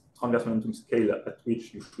typical transverse momentum scale at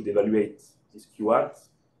which you should evaluate this QAD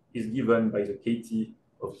is given by the KT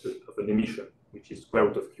of an emission, which is square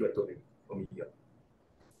root of Q at omega.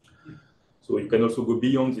 So you can also go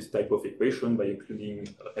beyond this type of equation by including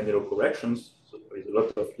NLO corrections. So there is a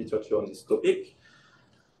lot of literature on this topic.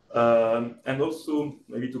 And also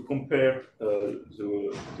maybe to compare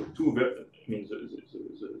the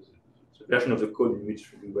version of the code in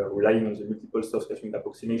which we were relying on the multiple source scattering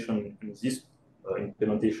approximation. In this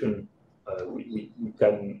implementation, we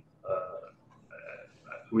can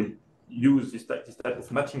use this type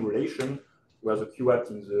of matching relation where the QAD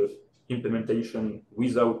in the implementation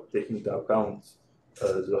without taking into account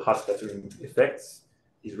the Haas scattering effects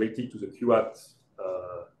is related to the QAD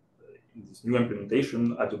in this new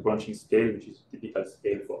implementation at the branching scale, which is a typical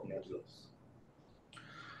scale for energy loss.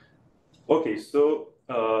 Okay, so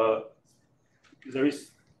there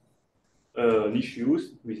is an issue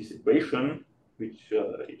with this equation, which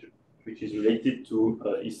is related to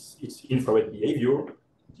its infrared behavior.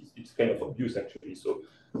 It's kind of obvious actually. So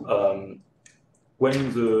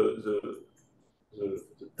when the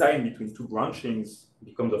time between two branchings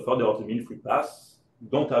becomes the further of the mean free path, you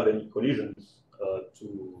don't have any collisions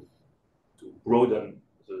to broaden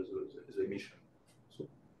the emission. So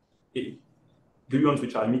gluons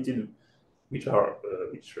which are emitted, which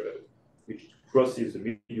crosses the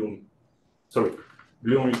medium,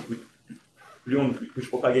 gluons which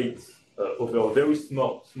propagate over a very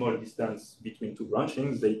small distance between two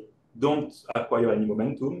branchings, they don't acquire any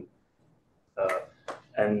momentum.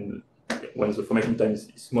 And when the formation time is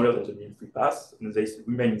smaller than the mean free path, they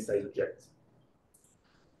remain inside the jet.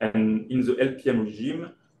 And in the LPM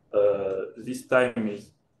regime, this time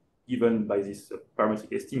is given by this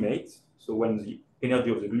parametric estimate. So when the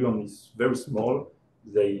energy of the gluon is very small,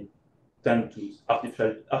 they tend to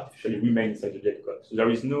artificially remain inside the jet cut. So there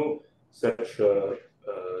is no such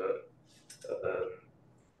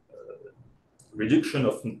reduction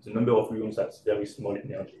of the number of gluons at very small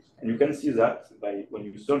energies. And you can see that by when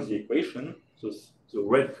you solve the equation. So the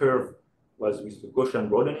red curve was with the Gaussian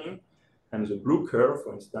broadening, and the blue curve,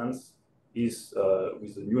 for instance, is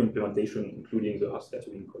with the new implementation, including the Haas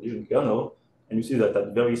scattering collision kernel. And you see that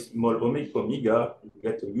at very small omega, you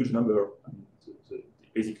get a huge number.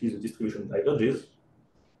 Basically, the distribution diverges.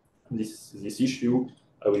 This issue,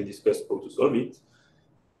 I will discuss how to solve it.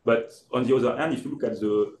 But on the other hand, if you look at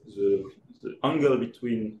the angle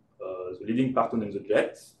between the leading parton and the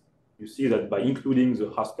jet, you see that by including the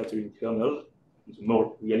Haas scattering kernel, the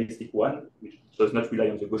more realistic one, which does not rely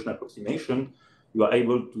on the Gaussian approximation, you are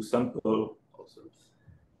able to sample.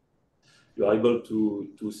 You are able to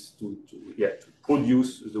produce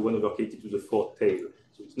the 1 over KT to the 4th tail.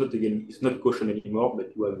 So it's not Gaussian anymore,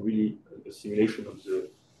 but you have really a simulation of the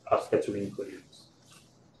Haas scattering collisions.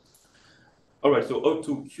 All right, so how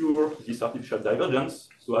to cure this artificial divergence?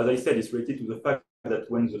 So as I said, it's related to the fact that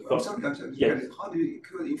when the first... I'm sorry. Yes. How do you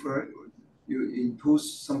cure the infrared? You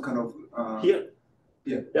impose some kind of... Here?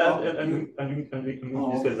 Yeah. Yeah, and we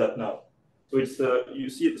discuss that now. So it's, you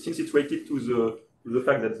see, since it's related to the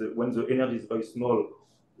fact that when the energy is very small,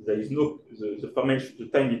 there is no, the formation, the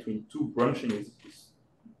time between two branching is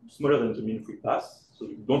smaller than the mean free path, so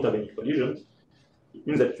you don't have any collisions. It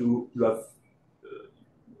means that you have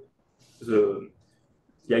the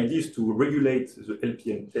idea is to regulate the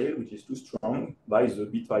LPM tail, which is too strong, by the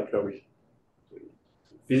Bethe-Heitler regime. So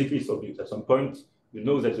physically, it's obvious. At some point, you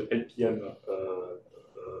know that the LPM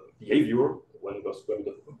behavior, 1/square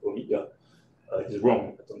root of omega, is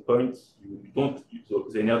wrong. At some point, you don't. So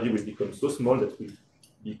the energy will become so small that will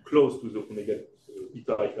be close to the omega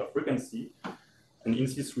Bethe-Heitler frequency, and in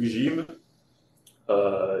this regime,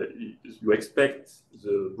 you expect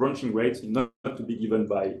the branching rate not to be given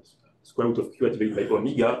by square root of q at divided by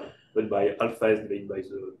omega, but by alpha s divided by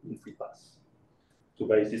the mean free path. So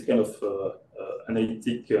by this kind of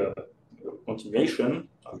analytic continuation,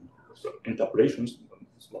 so interpolations,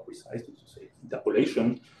 it's more precise to say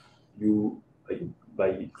interpolation, you by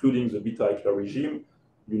including the Bethe-Heitler regime,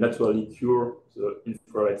 you naturally cure the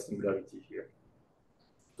infrared singularity here.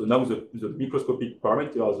 So now the microscopic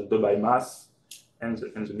parameter are the Debye mass and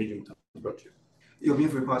the medium temperature. Your mean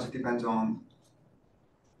free path depends on.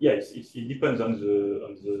 Yes, it depends on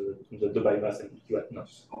the Debye mass and Q at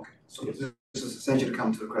Nantes. Okay, so yes. This is essentially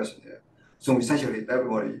come to the question here. So essentially,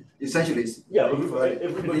 everybody essentially is everybody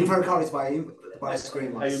infrared color is by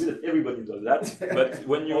screen mass. I agree that everybody does that, but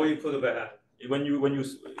when you put it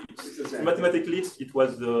mathematically it's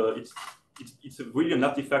really an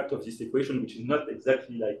artifact of this equation, which is not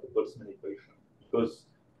exactly like the Boltzmann equation, because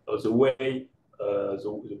of the way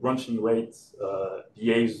the branching rate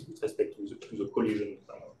behaves with respect to the collision.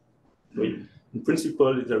 So in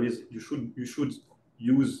principle, you should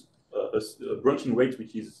use a branching rate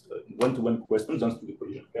which is one-to-one correspondence to the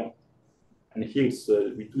collision pair. And here it's,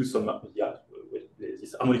 we do some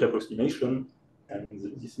this harmonic approximation, and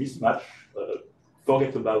this mismatch.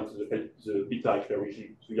 Forget about the Bethe-Heitler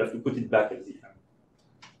regime, so you have to put it back at the end.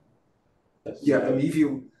 That's, yeah, I mean, if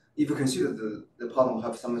you consider the problem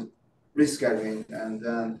have some risk scattering, and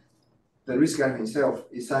then the risk scattering itself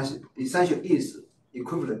essentially is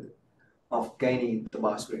equivalent of gaining the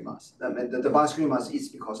bar screen mass. I mean, the bar screen mass is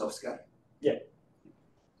because of scattering. Yeah.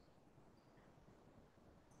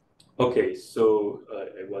 Okay, so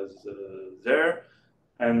I was there,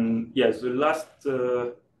 and yes, the last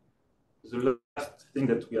thing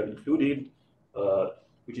that we have included,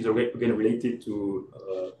 which is again related to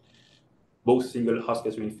both single Hart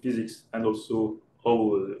scattering physics and also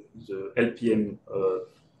how the LPM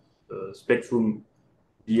spectrum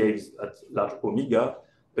behaves at large omega.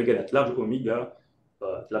 Again, at large omega,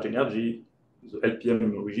 at large energy, the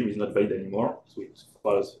LPM regime is not valid anymore, so it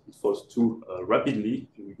falls too rapidly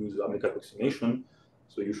if you use the harmonic approximation.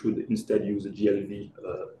 So you should instead use the GLV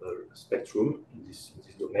spectrum in this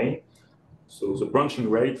domain. So the branching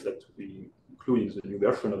rate that we include in the new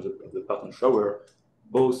version of the parton shower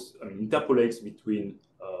both interpolates between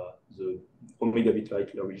the omega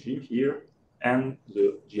Bethe-Heitler regime here and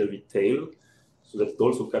the GLV tail, so that it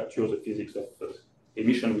also captures the physics of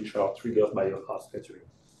emission which are triggered by a Hart scattering.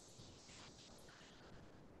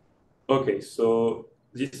 Okay, so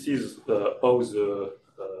this is how the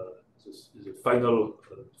final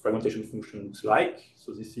fragmentation function looks like.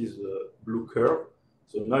 So this is a blue curve.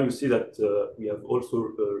 So now you see that we have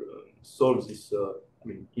also solved this,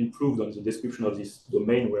 improved on the description of this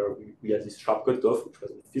domain where we had this sharp cutoff, which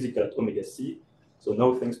was physical at omega c. So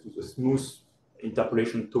now, thanks to the smooth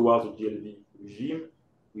interpolation towards the GLV regime,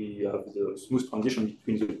 we have the smooth transition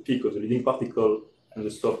between the peak of the leading particle and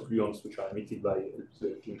the soft gluons, which are emitted by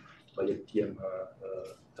LPM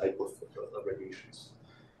type of radiations.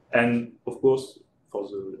 And of course, for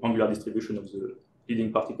the angular distribution of the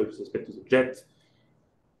leading particle with respect to the jet,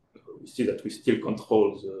 we see that we still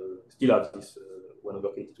still have this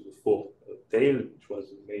 1/k to the 4 tail, which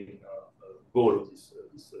was the main goal of this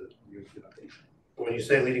new implementation. When you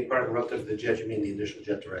say leading particle relative to the jet, you mean the initial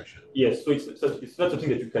jet direction? Yes, so it's not something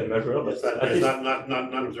that you can measure, but it's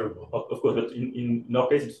not observable. Of course, but in our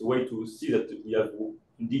case, it's a way to see that we have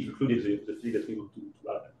indeed included the thing that we want to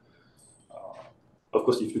add. Of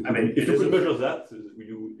course, if you could measure that,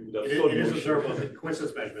 you would have solved it. It is observable in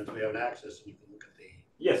coincidence measurements. We have an axis, and you can look at the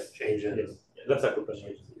change in. Yes, that's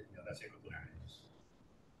acroplanarity. Yeah, that's acroplanarity.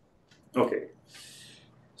 Okay.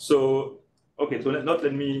 So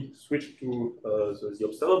let me switch to the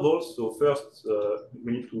observables. So first,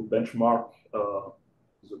 we need to benchmark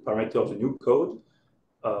the parameter of the new code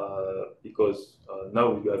because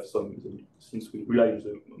now we have since we rely on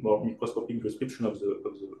the more microscopic description of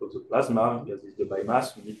the plasma, there's this Debye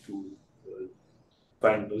mass. We need to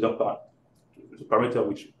find another the parameter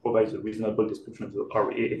which provides a reasonable description of the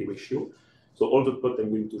RA ratio. So all the plot I'm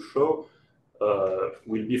going to show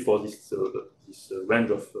will be for this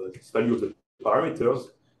range of this value of the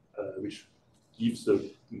parameters, which gives a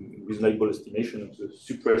reasonable estimation of the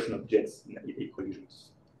suppression of jets in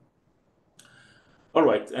collisions. All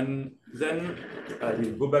right, and then I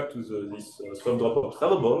will go back to this soft drop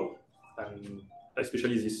observable, and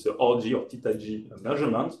especially this RG or theta G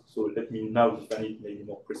measurement. So let me now define it maybe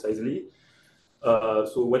more precisely.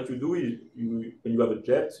 So what you do is, when you have a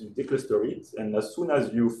jet, you decluster it, and as soon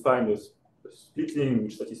as you find a splitting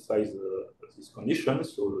which satisfies these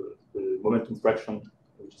conditions, so the momentum fraction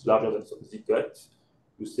which is larger than z cut,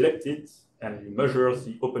 you select it and you measure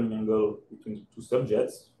the opening angle between the two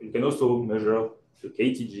subjets. You can also measure the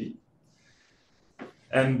KTG.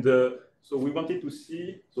 And so we wanted to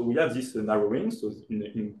see, so we have this narrowing, so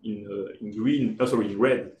in green, in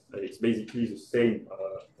red, it's basically the same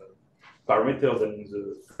parameters than in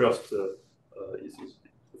the first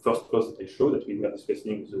first clause that I showed, that we were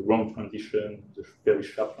discussing the wrong transition, the very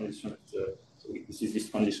sharp transition. So this is this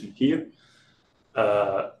transition here.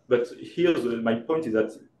 But here, my point is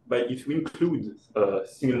that if we include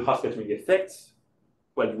single harsh scattering effects,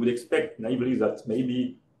 well, you would expect naively that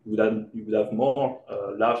maybe you would have more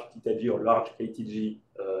large theta G or large KTG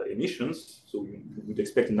emissions. So you would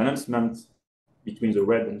expect an enhancement between the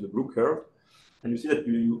red and the blue curve, and you see that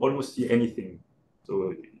you almost see anything.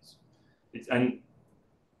 So and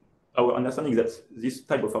our understanding is that this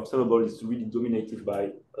type of observable is really dominated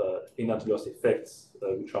by energy loss effects,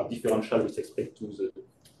 which are differential with respect to the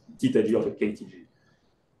theta G or the KTG.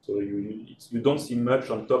 So you don't see much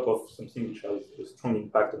on top of something which has a strong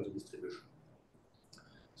impact on the distribution.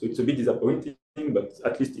 So it's a bit disappointing, but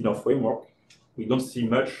at least in our framework, we don't see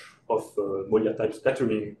much of Molière type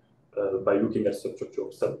scattering by looking at substructure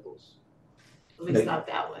observables. At least not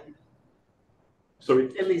that one. Sorry?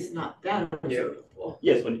 At least not that observable.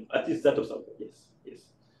 Yes, at least that observable, yes, yes.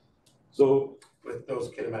 So with those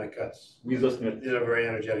kinematic cuts. With those these are very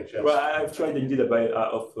energetic jets. Well, I've tried indeed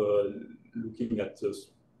of looking at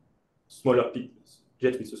smaller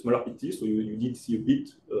jet with a smaller PT, so you did see a bit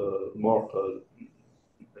more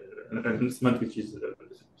enhancement, which is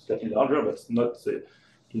slightly larger, but not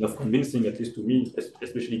enough convincing, at least to me,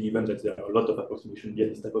 especially given that there are a lot of approximation via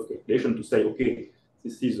this type of calculation to say, okay,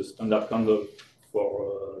 this is a standard candle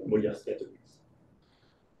for Molière scatterings.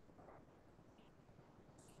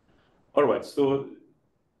 All right, so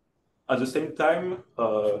at the same time,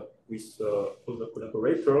 with other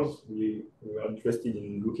collaborators, we were interested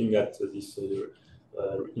in looking at this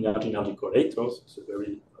energy correlators. It's a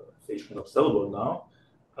very fashion observable now.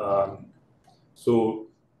 So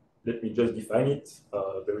let me just define it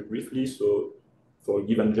very briefly. So for a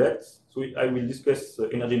given jet, so I will discuss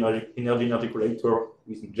energy correlator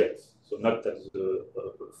with jets, so not at the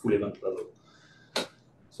full event level.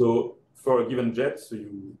 So for a given jet, so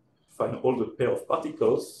you find all the pair of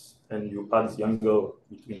particles and you add the angle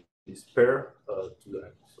between this pair to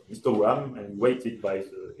the histogram and weight it by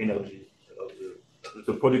the energy of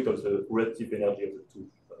the product of the relative energy of the two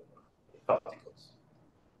particles.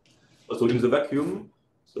 Also in the vacuum,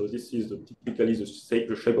 so this is typically the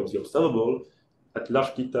shape of the observable. At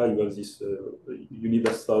large theta, you have this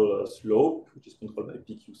universal slope, which is controlled by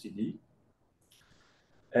PQCD.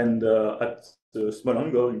 And at the small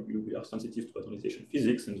angle, you are sensitive to patronization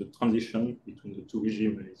physics, and the transition between the two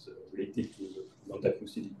regimes is related to the lambda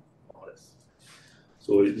QCD, more or less.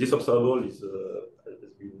 So this observable has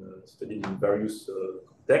been studied in various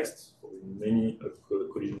contexts, in many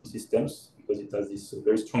collision systems, because it has this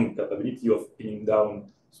very strong capability of pinning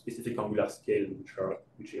down specific angular scale,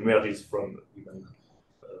 which emerges from even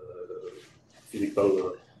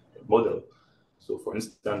physical model. So, for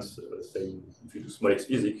instance, say if you do small x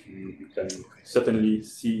physics, you can certainly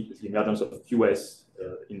see the emergence of QS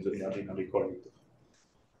in the energy correlator.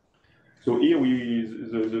 So here,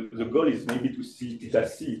 the goal is maybe to see theta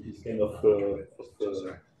C, this kind of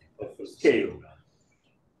a scale.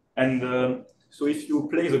 And so if you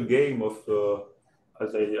play the game of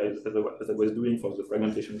as I was doing for the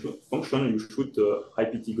fragmentation function, you shoot high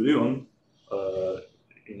PT gluon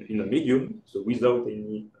in a medium, so without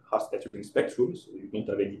any harsh scattering spectrum, so you don't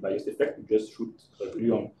have any bias effect, you just shoot a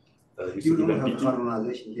gluon. You don't have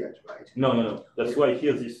partonization yet, right? No. That's why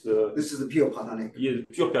here this. This is the pure partonic. Yeah,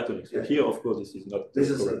 pure platonic. So here, of course, this is not. This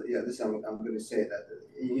is I'm going to say that.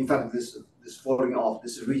 In fact, this falling off,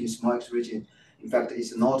 this region, small x region, in fact,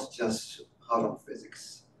 is not just Hadron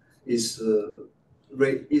physics. It's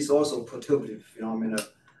also perturbative phenomena.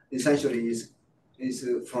 Essentially, is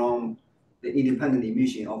from the independent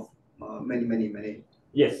emission of many.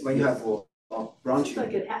 Yes. When you have branching. It's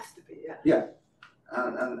like it has to be, yeah. Yeah,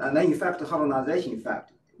 and then in fact, the hadronization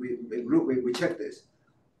effect, we check this.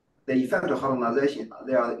 the effect of hadronization,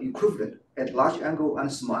 they are equivalent at large angle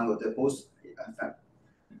and small angle. They both affect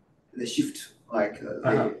the shift like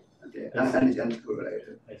the energy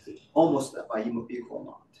correlator almost by equal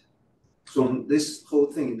amount. So this whole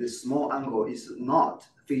thing, this small angle is not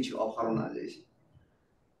a feature of hadronization.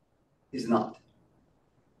 It's not.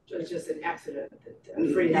 So it's just an accident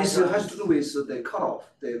that free This hadrons. has to do with the cutoff,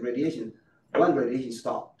 the radiation. One radiation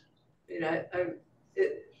stopped. You know,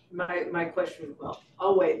 my question, well,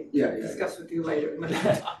 I'll wait. Yeah, Discuss with you later when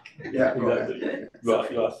I talk. Yeah, go Exactly. ahead.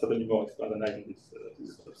 You are certainly more expert than I in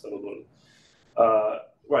this observable.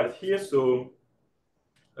 Right here, so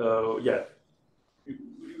yeah,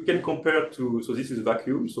 you can compare to, so this is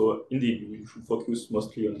vacuum, so indeed we should focus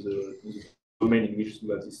mostly on the domain in which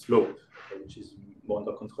you have this slope, which is more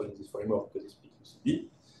under control in this framework because it's P2CD.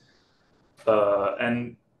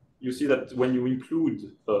 And you see that when you include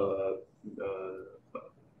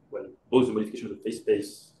well, both the modification of the phase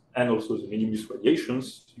space and also the medium-induced radiations,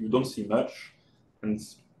 you don't see much. And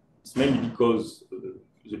it's mainly because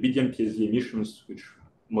the BDMPS-Z emissions, which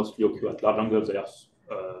mostly occur at large angles, they are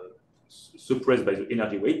suppressed by the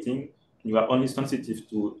energy weighting. And you are only sensitive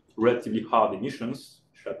to relatively hard emissions,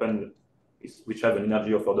 which have an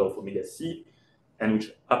energy of order of omega c, and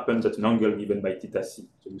which happens at an angle given by theta c.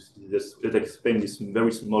 So you see this, that explains this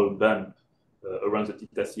very small band around the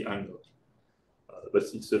theta c angle. But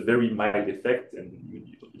it's a very mild effect, and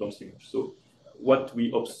you don't see much. So what we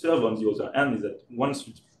observe on the other hand is that once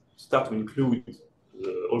you start to include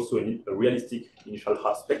also a realistic initial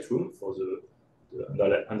Hart spectrum for the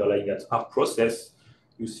underlying Hart process,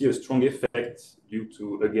 you see a strong effect due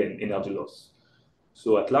to, again, energy loss.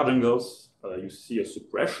 So at large angles, you see a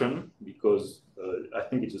suppression because I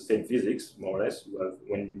think it's the same physics, more or less. You have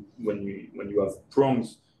when you have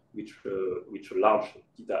prongs which a large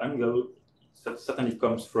theta angle, that certainly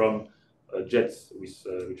comes from jets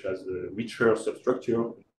which has a richer substructure,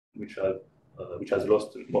 which has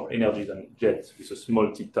lost more energy than jets with a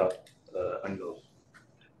small theta angle.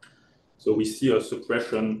 So we see a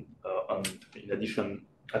suppression in addition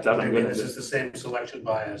at large angle. This is the same selection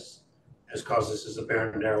bias as causes this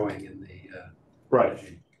apparent narrowing in the right.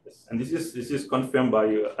 Yes. And this is confirmed by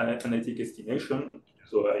analytic estimation.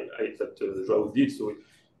 So that Joao did. So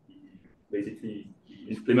he basically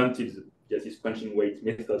implemented this quenching weight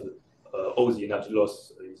method. How the energy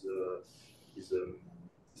loss is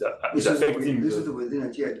affecting. This is within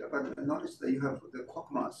a jet, but notice that you have the quark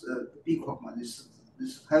mass, the B quark mass.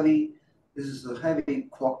 This heavy. This is a heavy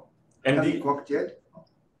quark. Heavy quark jet.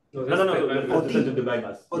 No, the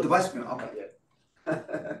biomass. Oh, the bispin. Okay.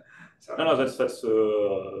 Yeah. No, that's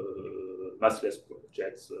massless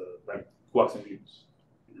jets, like quarks and gluons.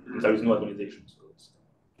 There is no harmonization, so it's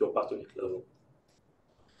pure partonic level.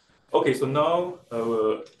 Okay, so now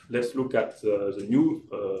let's look at the new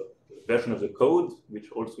version of the code, which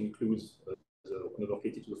also includes the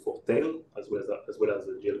located to the fourth tail as well as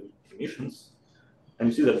the GLV emissions. And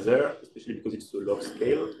you see that there, especially because it's a log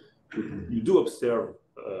scale, you do observe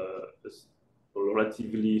a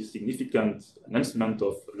relatively significant enhancement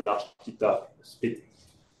of large theta splitting.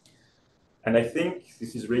 And I think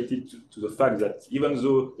this is related to the fact that even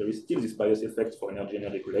though there is still this bias effect for energy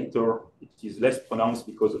correlator, it is less pronounced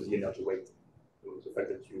because of the energy weight. So the fact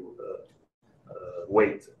that you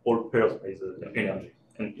weight all pairs by the energy.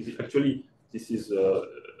 And actually, this is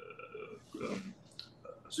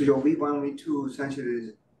so your V1, V2 essentially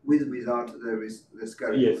is without the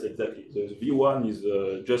scattering. Yes, exactly. The V1 is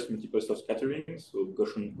just multiple source scattering, so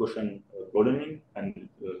Gaussian broadening, and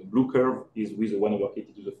blue curve is with the 1/k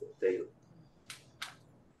to the fourth tail.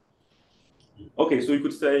 Okay, so you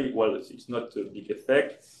could say, well, it's not a big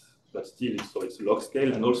effect, but still, it's a log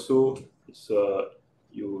scale, and also it's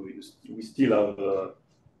we still have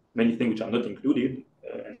many things which are not included,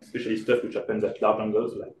 and especially stuff which happens at large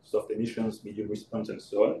angles, like soft emissions, medium response, and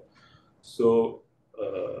so on. So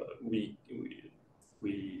we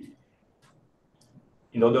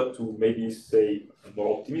in order to maybe say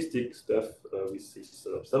more optimistic stuff with this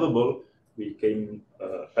observable, we came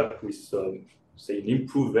up with say an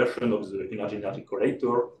improved version of the energy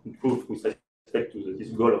correlator, improved with respect to this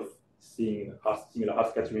goal of seeing similar Hart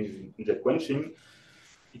scattering in jet quenching.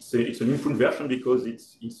 It's an improved version because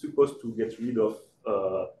it's supposed to get rid of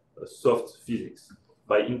soft physics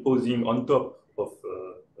by imposing on top of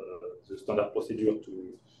the standard procedure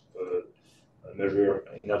to measure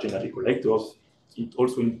energy collectors. It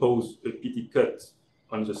also imposes a PT cut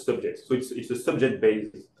on the subject. So it's a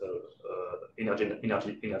subject-based energy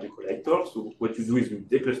collector. So what you do is you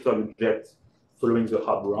decluster your jet following the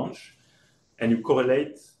Hart branch, and you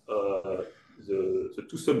correlate the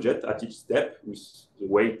two subjects at each step with the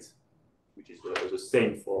weight which is the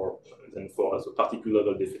same for than for the particle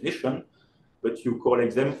level definition, but you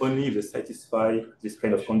correlate them only if they satisfy this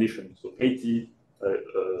kind of condition. So KT,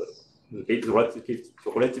 the relative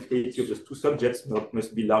KT of the two subjects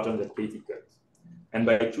must be larger than KT cut. And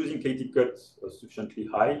by choosing KT cut sufficiently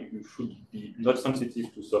high, you should be not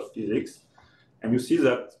sensitive to soft physics. And you see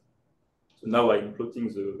that, so now I'm plotting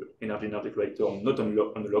the energy correlator not on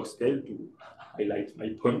the log scale to highlight my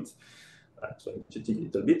point. So I'm cheating a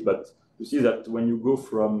little bit, but you see that when you go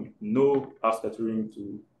from no half scattering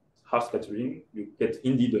to half scattering, you get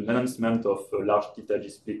indeed an enhancement of large theta G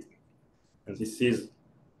split. And this is,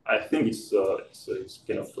 I think it's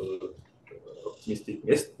kind of optimistic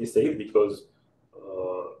mistake because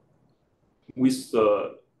with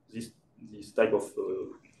this type of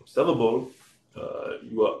observable,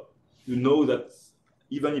 you know that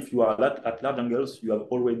even if you are at large angles, you have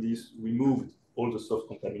already removed all the soft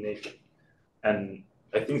contamination. And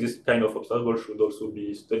I think this kind of observable should also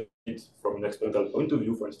be studied from an experimental point of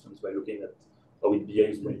view, for instance, by looking at how it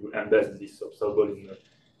behaves when you embed this observable in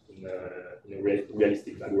a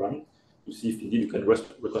realistic background to see if indeed you can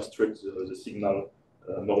reconstruct the signal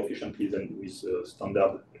more efficiently than with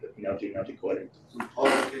standard energy correlator.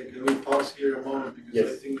 Can we pause here a moment because yes.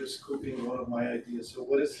 I think you're scooping one of my ideas. So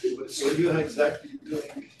what are you exactly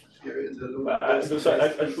doing here in the loop? So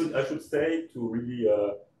I should say to really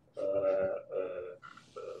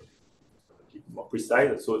keep more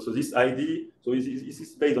precise. So this idea, so this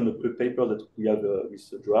is based on a paper that we have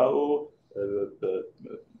with Joao.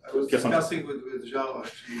 I was discussing with Joao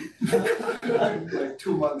actually like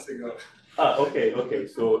 2 months ago. Okay.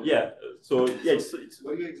 So yeah. It's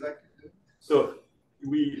what do you exactly do? So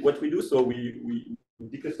what we do, so we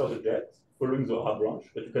decluster the jet following the R branch,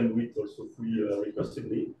 but you can do it also fully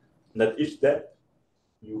recursively. And at each step,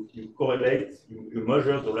 you correlate, you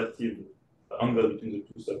measure the relative angle between the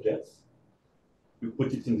two subjects. You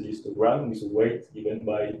put it in the histogram with a weight given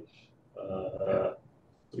by.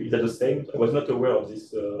 Is that the same? I was not aware of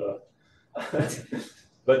this,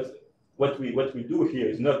 but. What we do here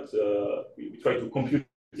is not we try to compute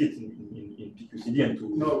it in PQCD and to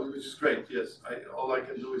which is great. Yes, all I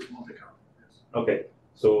can do is Monte Carlo. Yes. Okay,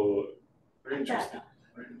 so very interesting.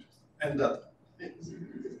 And data.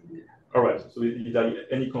 All right. So is there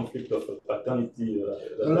any conflict of paternity?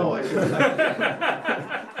 No, I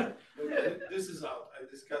this is out. I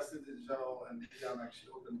discussed it with Joao and Jan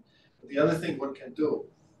actually opened. But the other thing one can do,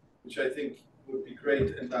 which I think would be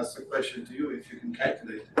great, and that's the question to you if you can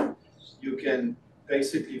calculate it. You can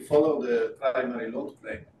basically follow the primary load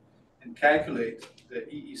plane and calculate the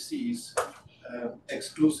EECs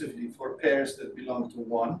exclusively for pairs that belong to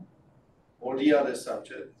one or the other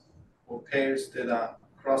subject, or pairs that are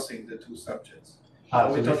crossing the two subjects.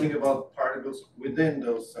 We're talking about particles within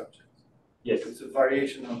those subjects. Yes. It's a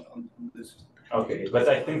variation on this. Okay, but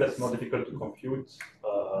I think that's more difficult to compute.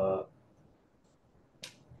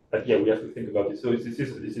 But yeah, we have to think about it. So this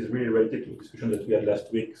is really related to the discussion that we had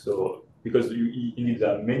last week. So because indeed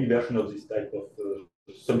there are many versions of this type of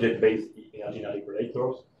subject-based energy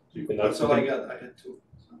correlators. So you can That's all I got. I had two.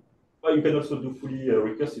 So. Well, you can also do fully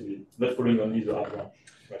recursively, not following only the R branch.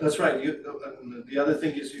 Right? That's right. The other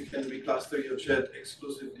thing is you can recluster your jet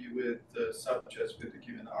exclusively with subjects with a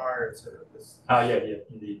given R, etc. Yeah,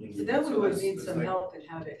 indeed. So then we would need some help in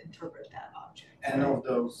how to interpret that object. And of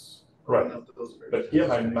those. Right. But here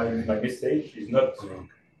my message is not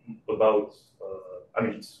about,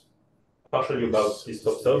 it's partially about this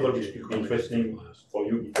observable, which could be interesting for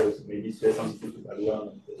you because maybe it's less sensitive to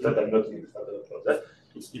background, that I'm not in about that.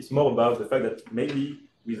 It's more about the fact that maybe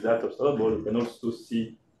with that observable, you can also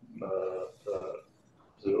see the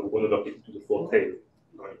 1/50 to the 4th tail,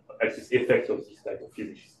 as this effect of this type of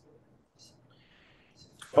physics.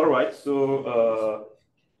 All right, so,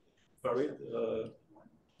 Farid,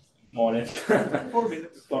 more or less. 4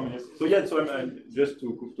 minutes. 4 minutes. So yeah, so I'm just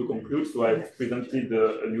to conclude. So I presented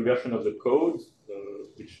a new version of the code,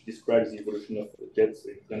 which describes the evolution of jets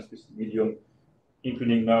in translucid medium,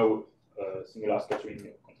 including now singular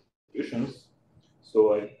scattering contributions. So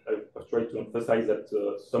I've tried to emphasize that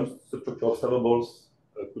some substructure observables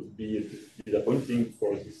could be disappointing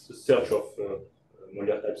for this search of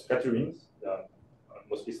Molière type scatterings. They are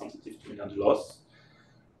mostly sensitive to energy loss.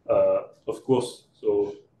 Of course,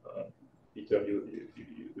 so Peter, you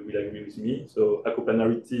will agree with me. So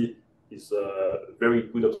accoplanarity is a very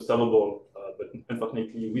good observable, but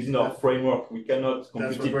unfortunately within our framework we cannot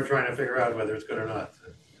compute. That's what we're trying to figure out whether it's good or not.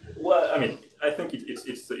 Well, I mean, I think it's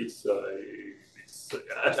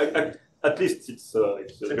at least it's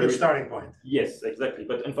a good starting point. Yes, exactly.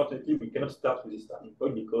 But unfortunately, we cannot start with this starting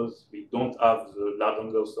point because we don't have the large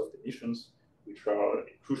angle soft emissions, which are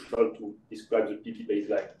crucial to describe the PP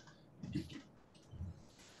baseline.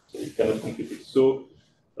 So you cannot compute it. So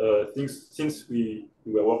since we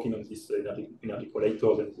were working on this energy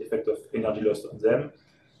correlators and the effect of energy loss on them,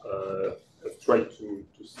 I've tried to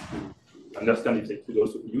understand if they could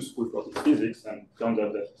also be useful for this physics, and turned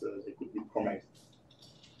out that they could be promising.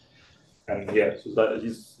 And yeah, so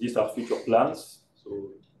these are future plans. So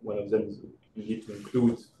one of them is you need to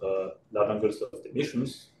include large angles of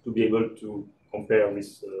emissions to be able to compare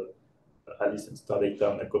with Alice and star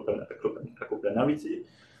data and accoplanarity.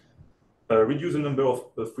 Reduce the number of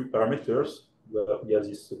free parameters. We have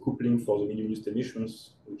this coupling for the medium-induced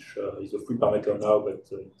emissions, which is a free parameter now, but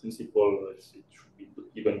in principle it should be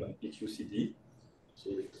given by PQCD. So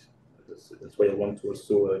that's why I want to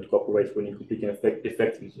also incorporate running complicating effect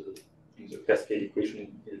in the cascade equation,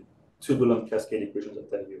 in turbulent cascade equations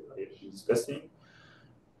that I have been discussing.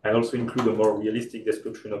 And also include a more realistic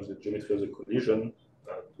description of the geometry of the collision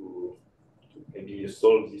to maybe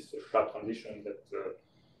solve this sharp transition that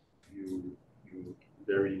you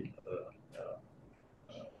very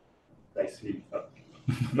nicely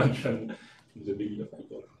mentioned in the beginning of my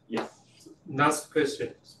talk. Yes. Last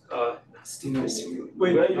question.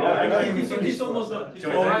 Wait, he's almost done.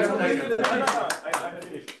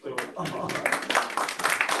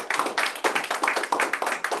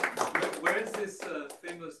 Where is this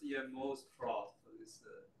famous EMO's plot for this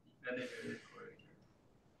energy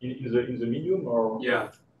correlator? In the medium, or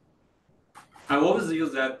yeah. I always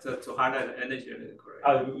use that to highlight energy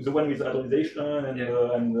correlator. The one with atomization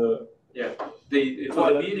and yeah.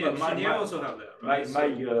 For the medium, they also have that, right? My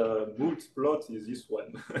Boolt's plot is this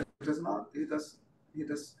one. It does not. It does.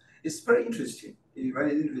 It's very interesting.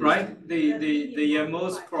 Very interesting. Right. The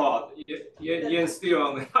EMO's plot. Yeah, still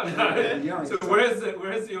on the. Yeah, so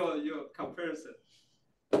where's your comparison?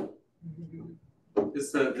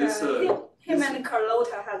 Him and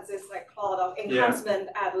Carlota has this like plot of enhancement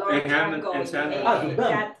at large angle.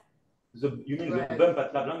 You mean the bump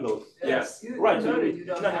at large angles? Yes. Right. So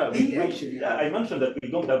Actually, I mentioned that we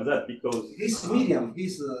don't have that because his medium,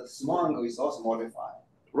 his small angle is also modified.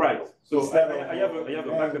 Right. So I have a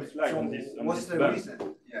backup slide on this. What's the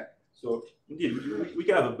reason? Yeah. So indeed, we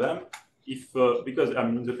can have a bump if because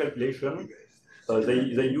in the calculation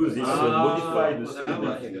they use this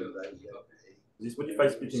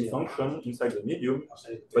modified splitting function inside the medium,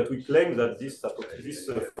 but we claim that this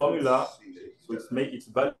formula, so it's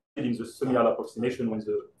valid in the semi-large approximation when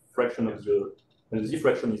the fraction of when the z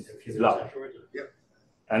fraction is large. Yeah.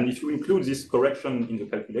 And if you include this correction in the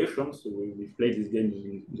calculation, so we play this game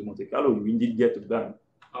in the Monte Carlo, we indeed get a bump.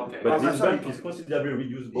 Okay. But this bump is considerably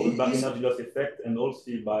reduced both by energy loss effect and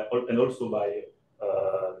also by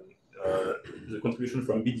the contribution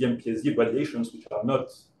from BDMPS-Z radiations, which are not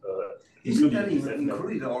Isn't that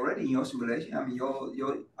included already in your simulation? I mean,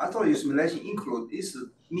 I thought your simulation include this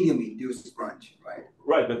medium-induced branch, right?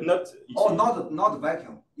 Right, but not. Not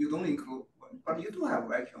vacuum. You don't include, but you do have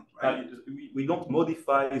vacuum, right? We don't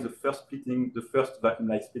modify the first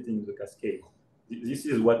vacuum-like splitting in the cascade. This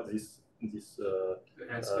is what this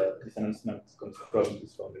enhancement comes from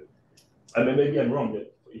this formula. I mean, maybe I'm wrong.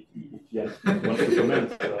 If you want to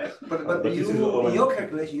comment. But in your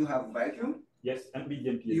calculation, you have vacuum. Yes, and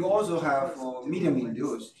BDMPS-Z. You also have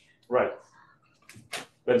medium-induced. Right.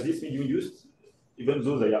 But this medium-induced, even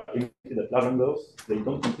though they are emitted at large angles, they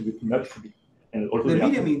don't contribute much. And also the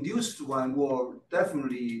medium-induced one will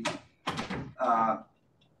definitely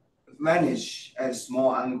vanish at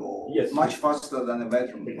small angle much faster than the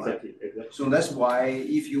vacuum one. Exactly. So that's why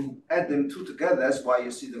if you add them two together, that's why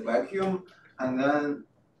you see the vacuum and then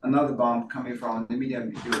another bump coming from the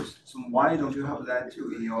medium-induced. So why don't you have that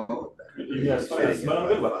too in your? You mean small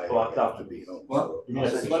angles or large? What? You mean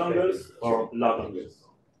small angles or large angles?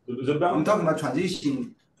 I'm talking about transition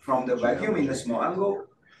from the vacuum in the small angle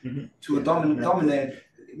to dominate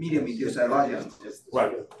medium-induced at large angle.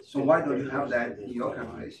 Right. So why don't you have that in your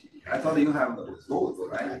calculation? I thought you have both,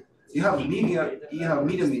 right? You have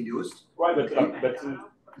medium-induced. Right, but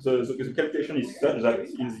the calculation is such that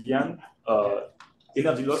in the end,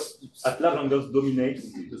 energy loss at large angles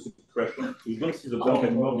dominates the suppression. So you don't see the bump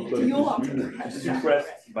anymore because it's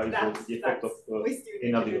suppressed by the effect of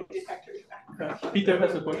energy loss. Peter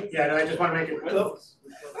has a point. Yeah, no, I just want to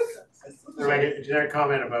make a generic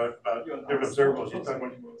comment about different observables. You talk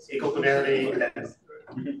about equiplanarity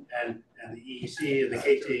and the EEC and the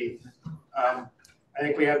KT. I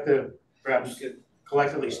think we have to perhaps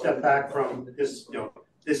collectively step back from this.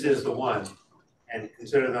 This is the one, and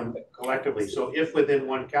consider them collectively. So if within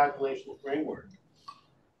one calculation framework,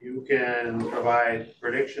 you can provide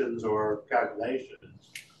predictions or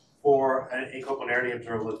calculations for an equiplanarity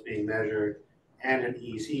observable that's being measured and an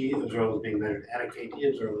EC observable is being measured and a KT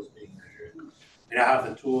observable is being measured. And I have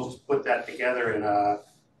the tools to put that together in a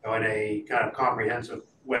kind of comprehensive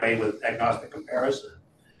way with agnostic comparison.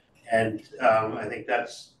 And I think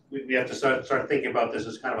that's, we have to start thinking about this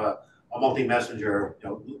as kind of a multi-messenger.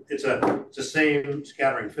 It's the same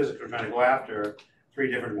scattering physics we're trying to go after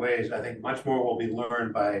 3 different ways. I think much more will be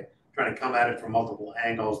learned by trying to come at it from multiple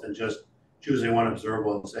angles than just choosing one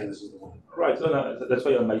observable and saying this is the one. Right, so that's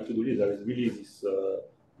why on my to-do list there is really this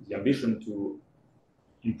the ambition to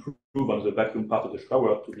improve on the vacuum part of the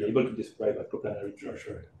shower to be able to describe a coplanarity. Sure.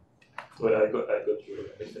 So I got your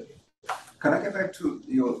message. Can I get back to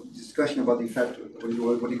your discussion about the effect,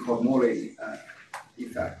 what you call Mole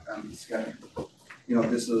effect and scattering?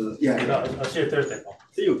 This I'll see you Thursday, Paul.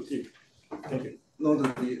 See you. Thank you. No, the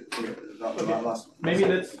last one. Maybe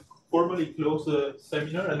let's formally close the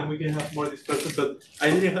seminar and then we can have more discussion, but I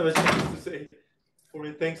didn't have a chance to say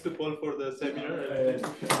thanks to Paul for the seminar.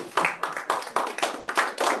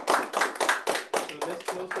 So let's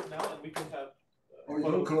close it now and we can have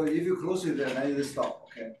if you close it, then I will stop,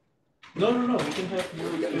 okay? No, we can have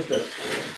more discussion.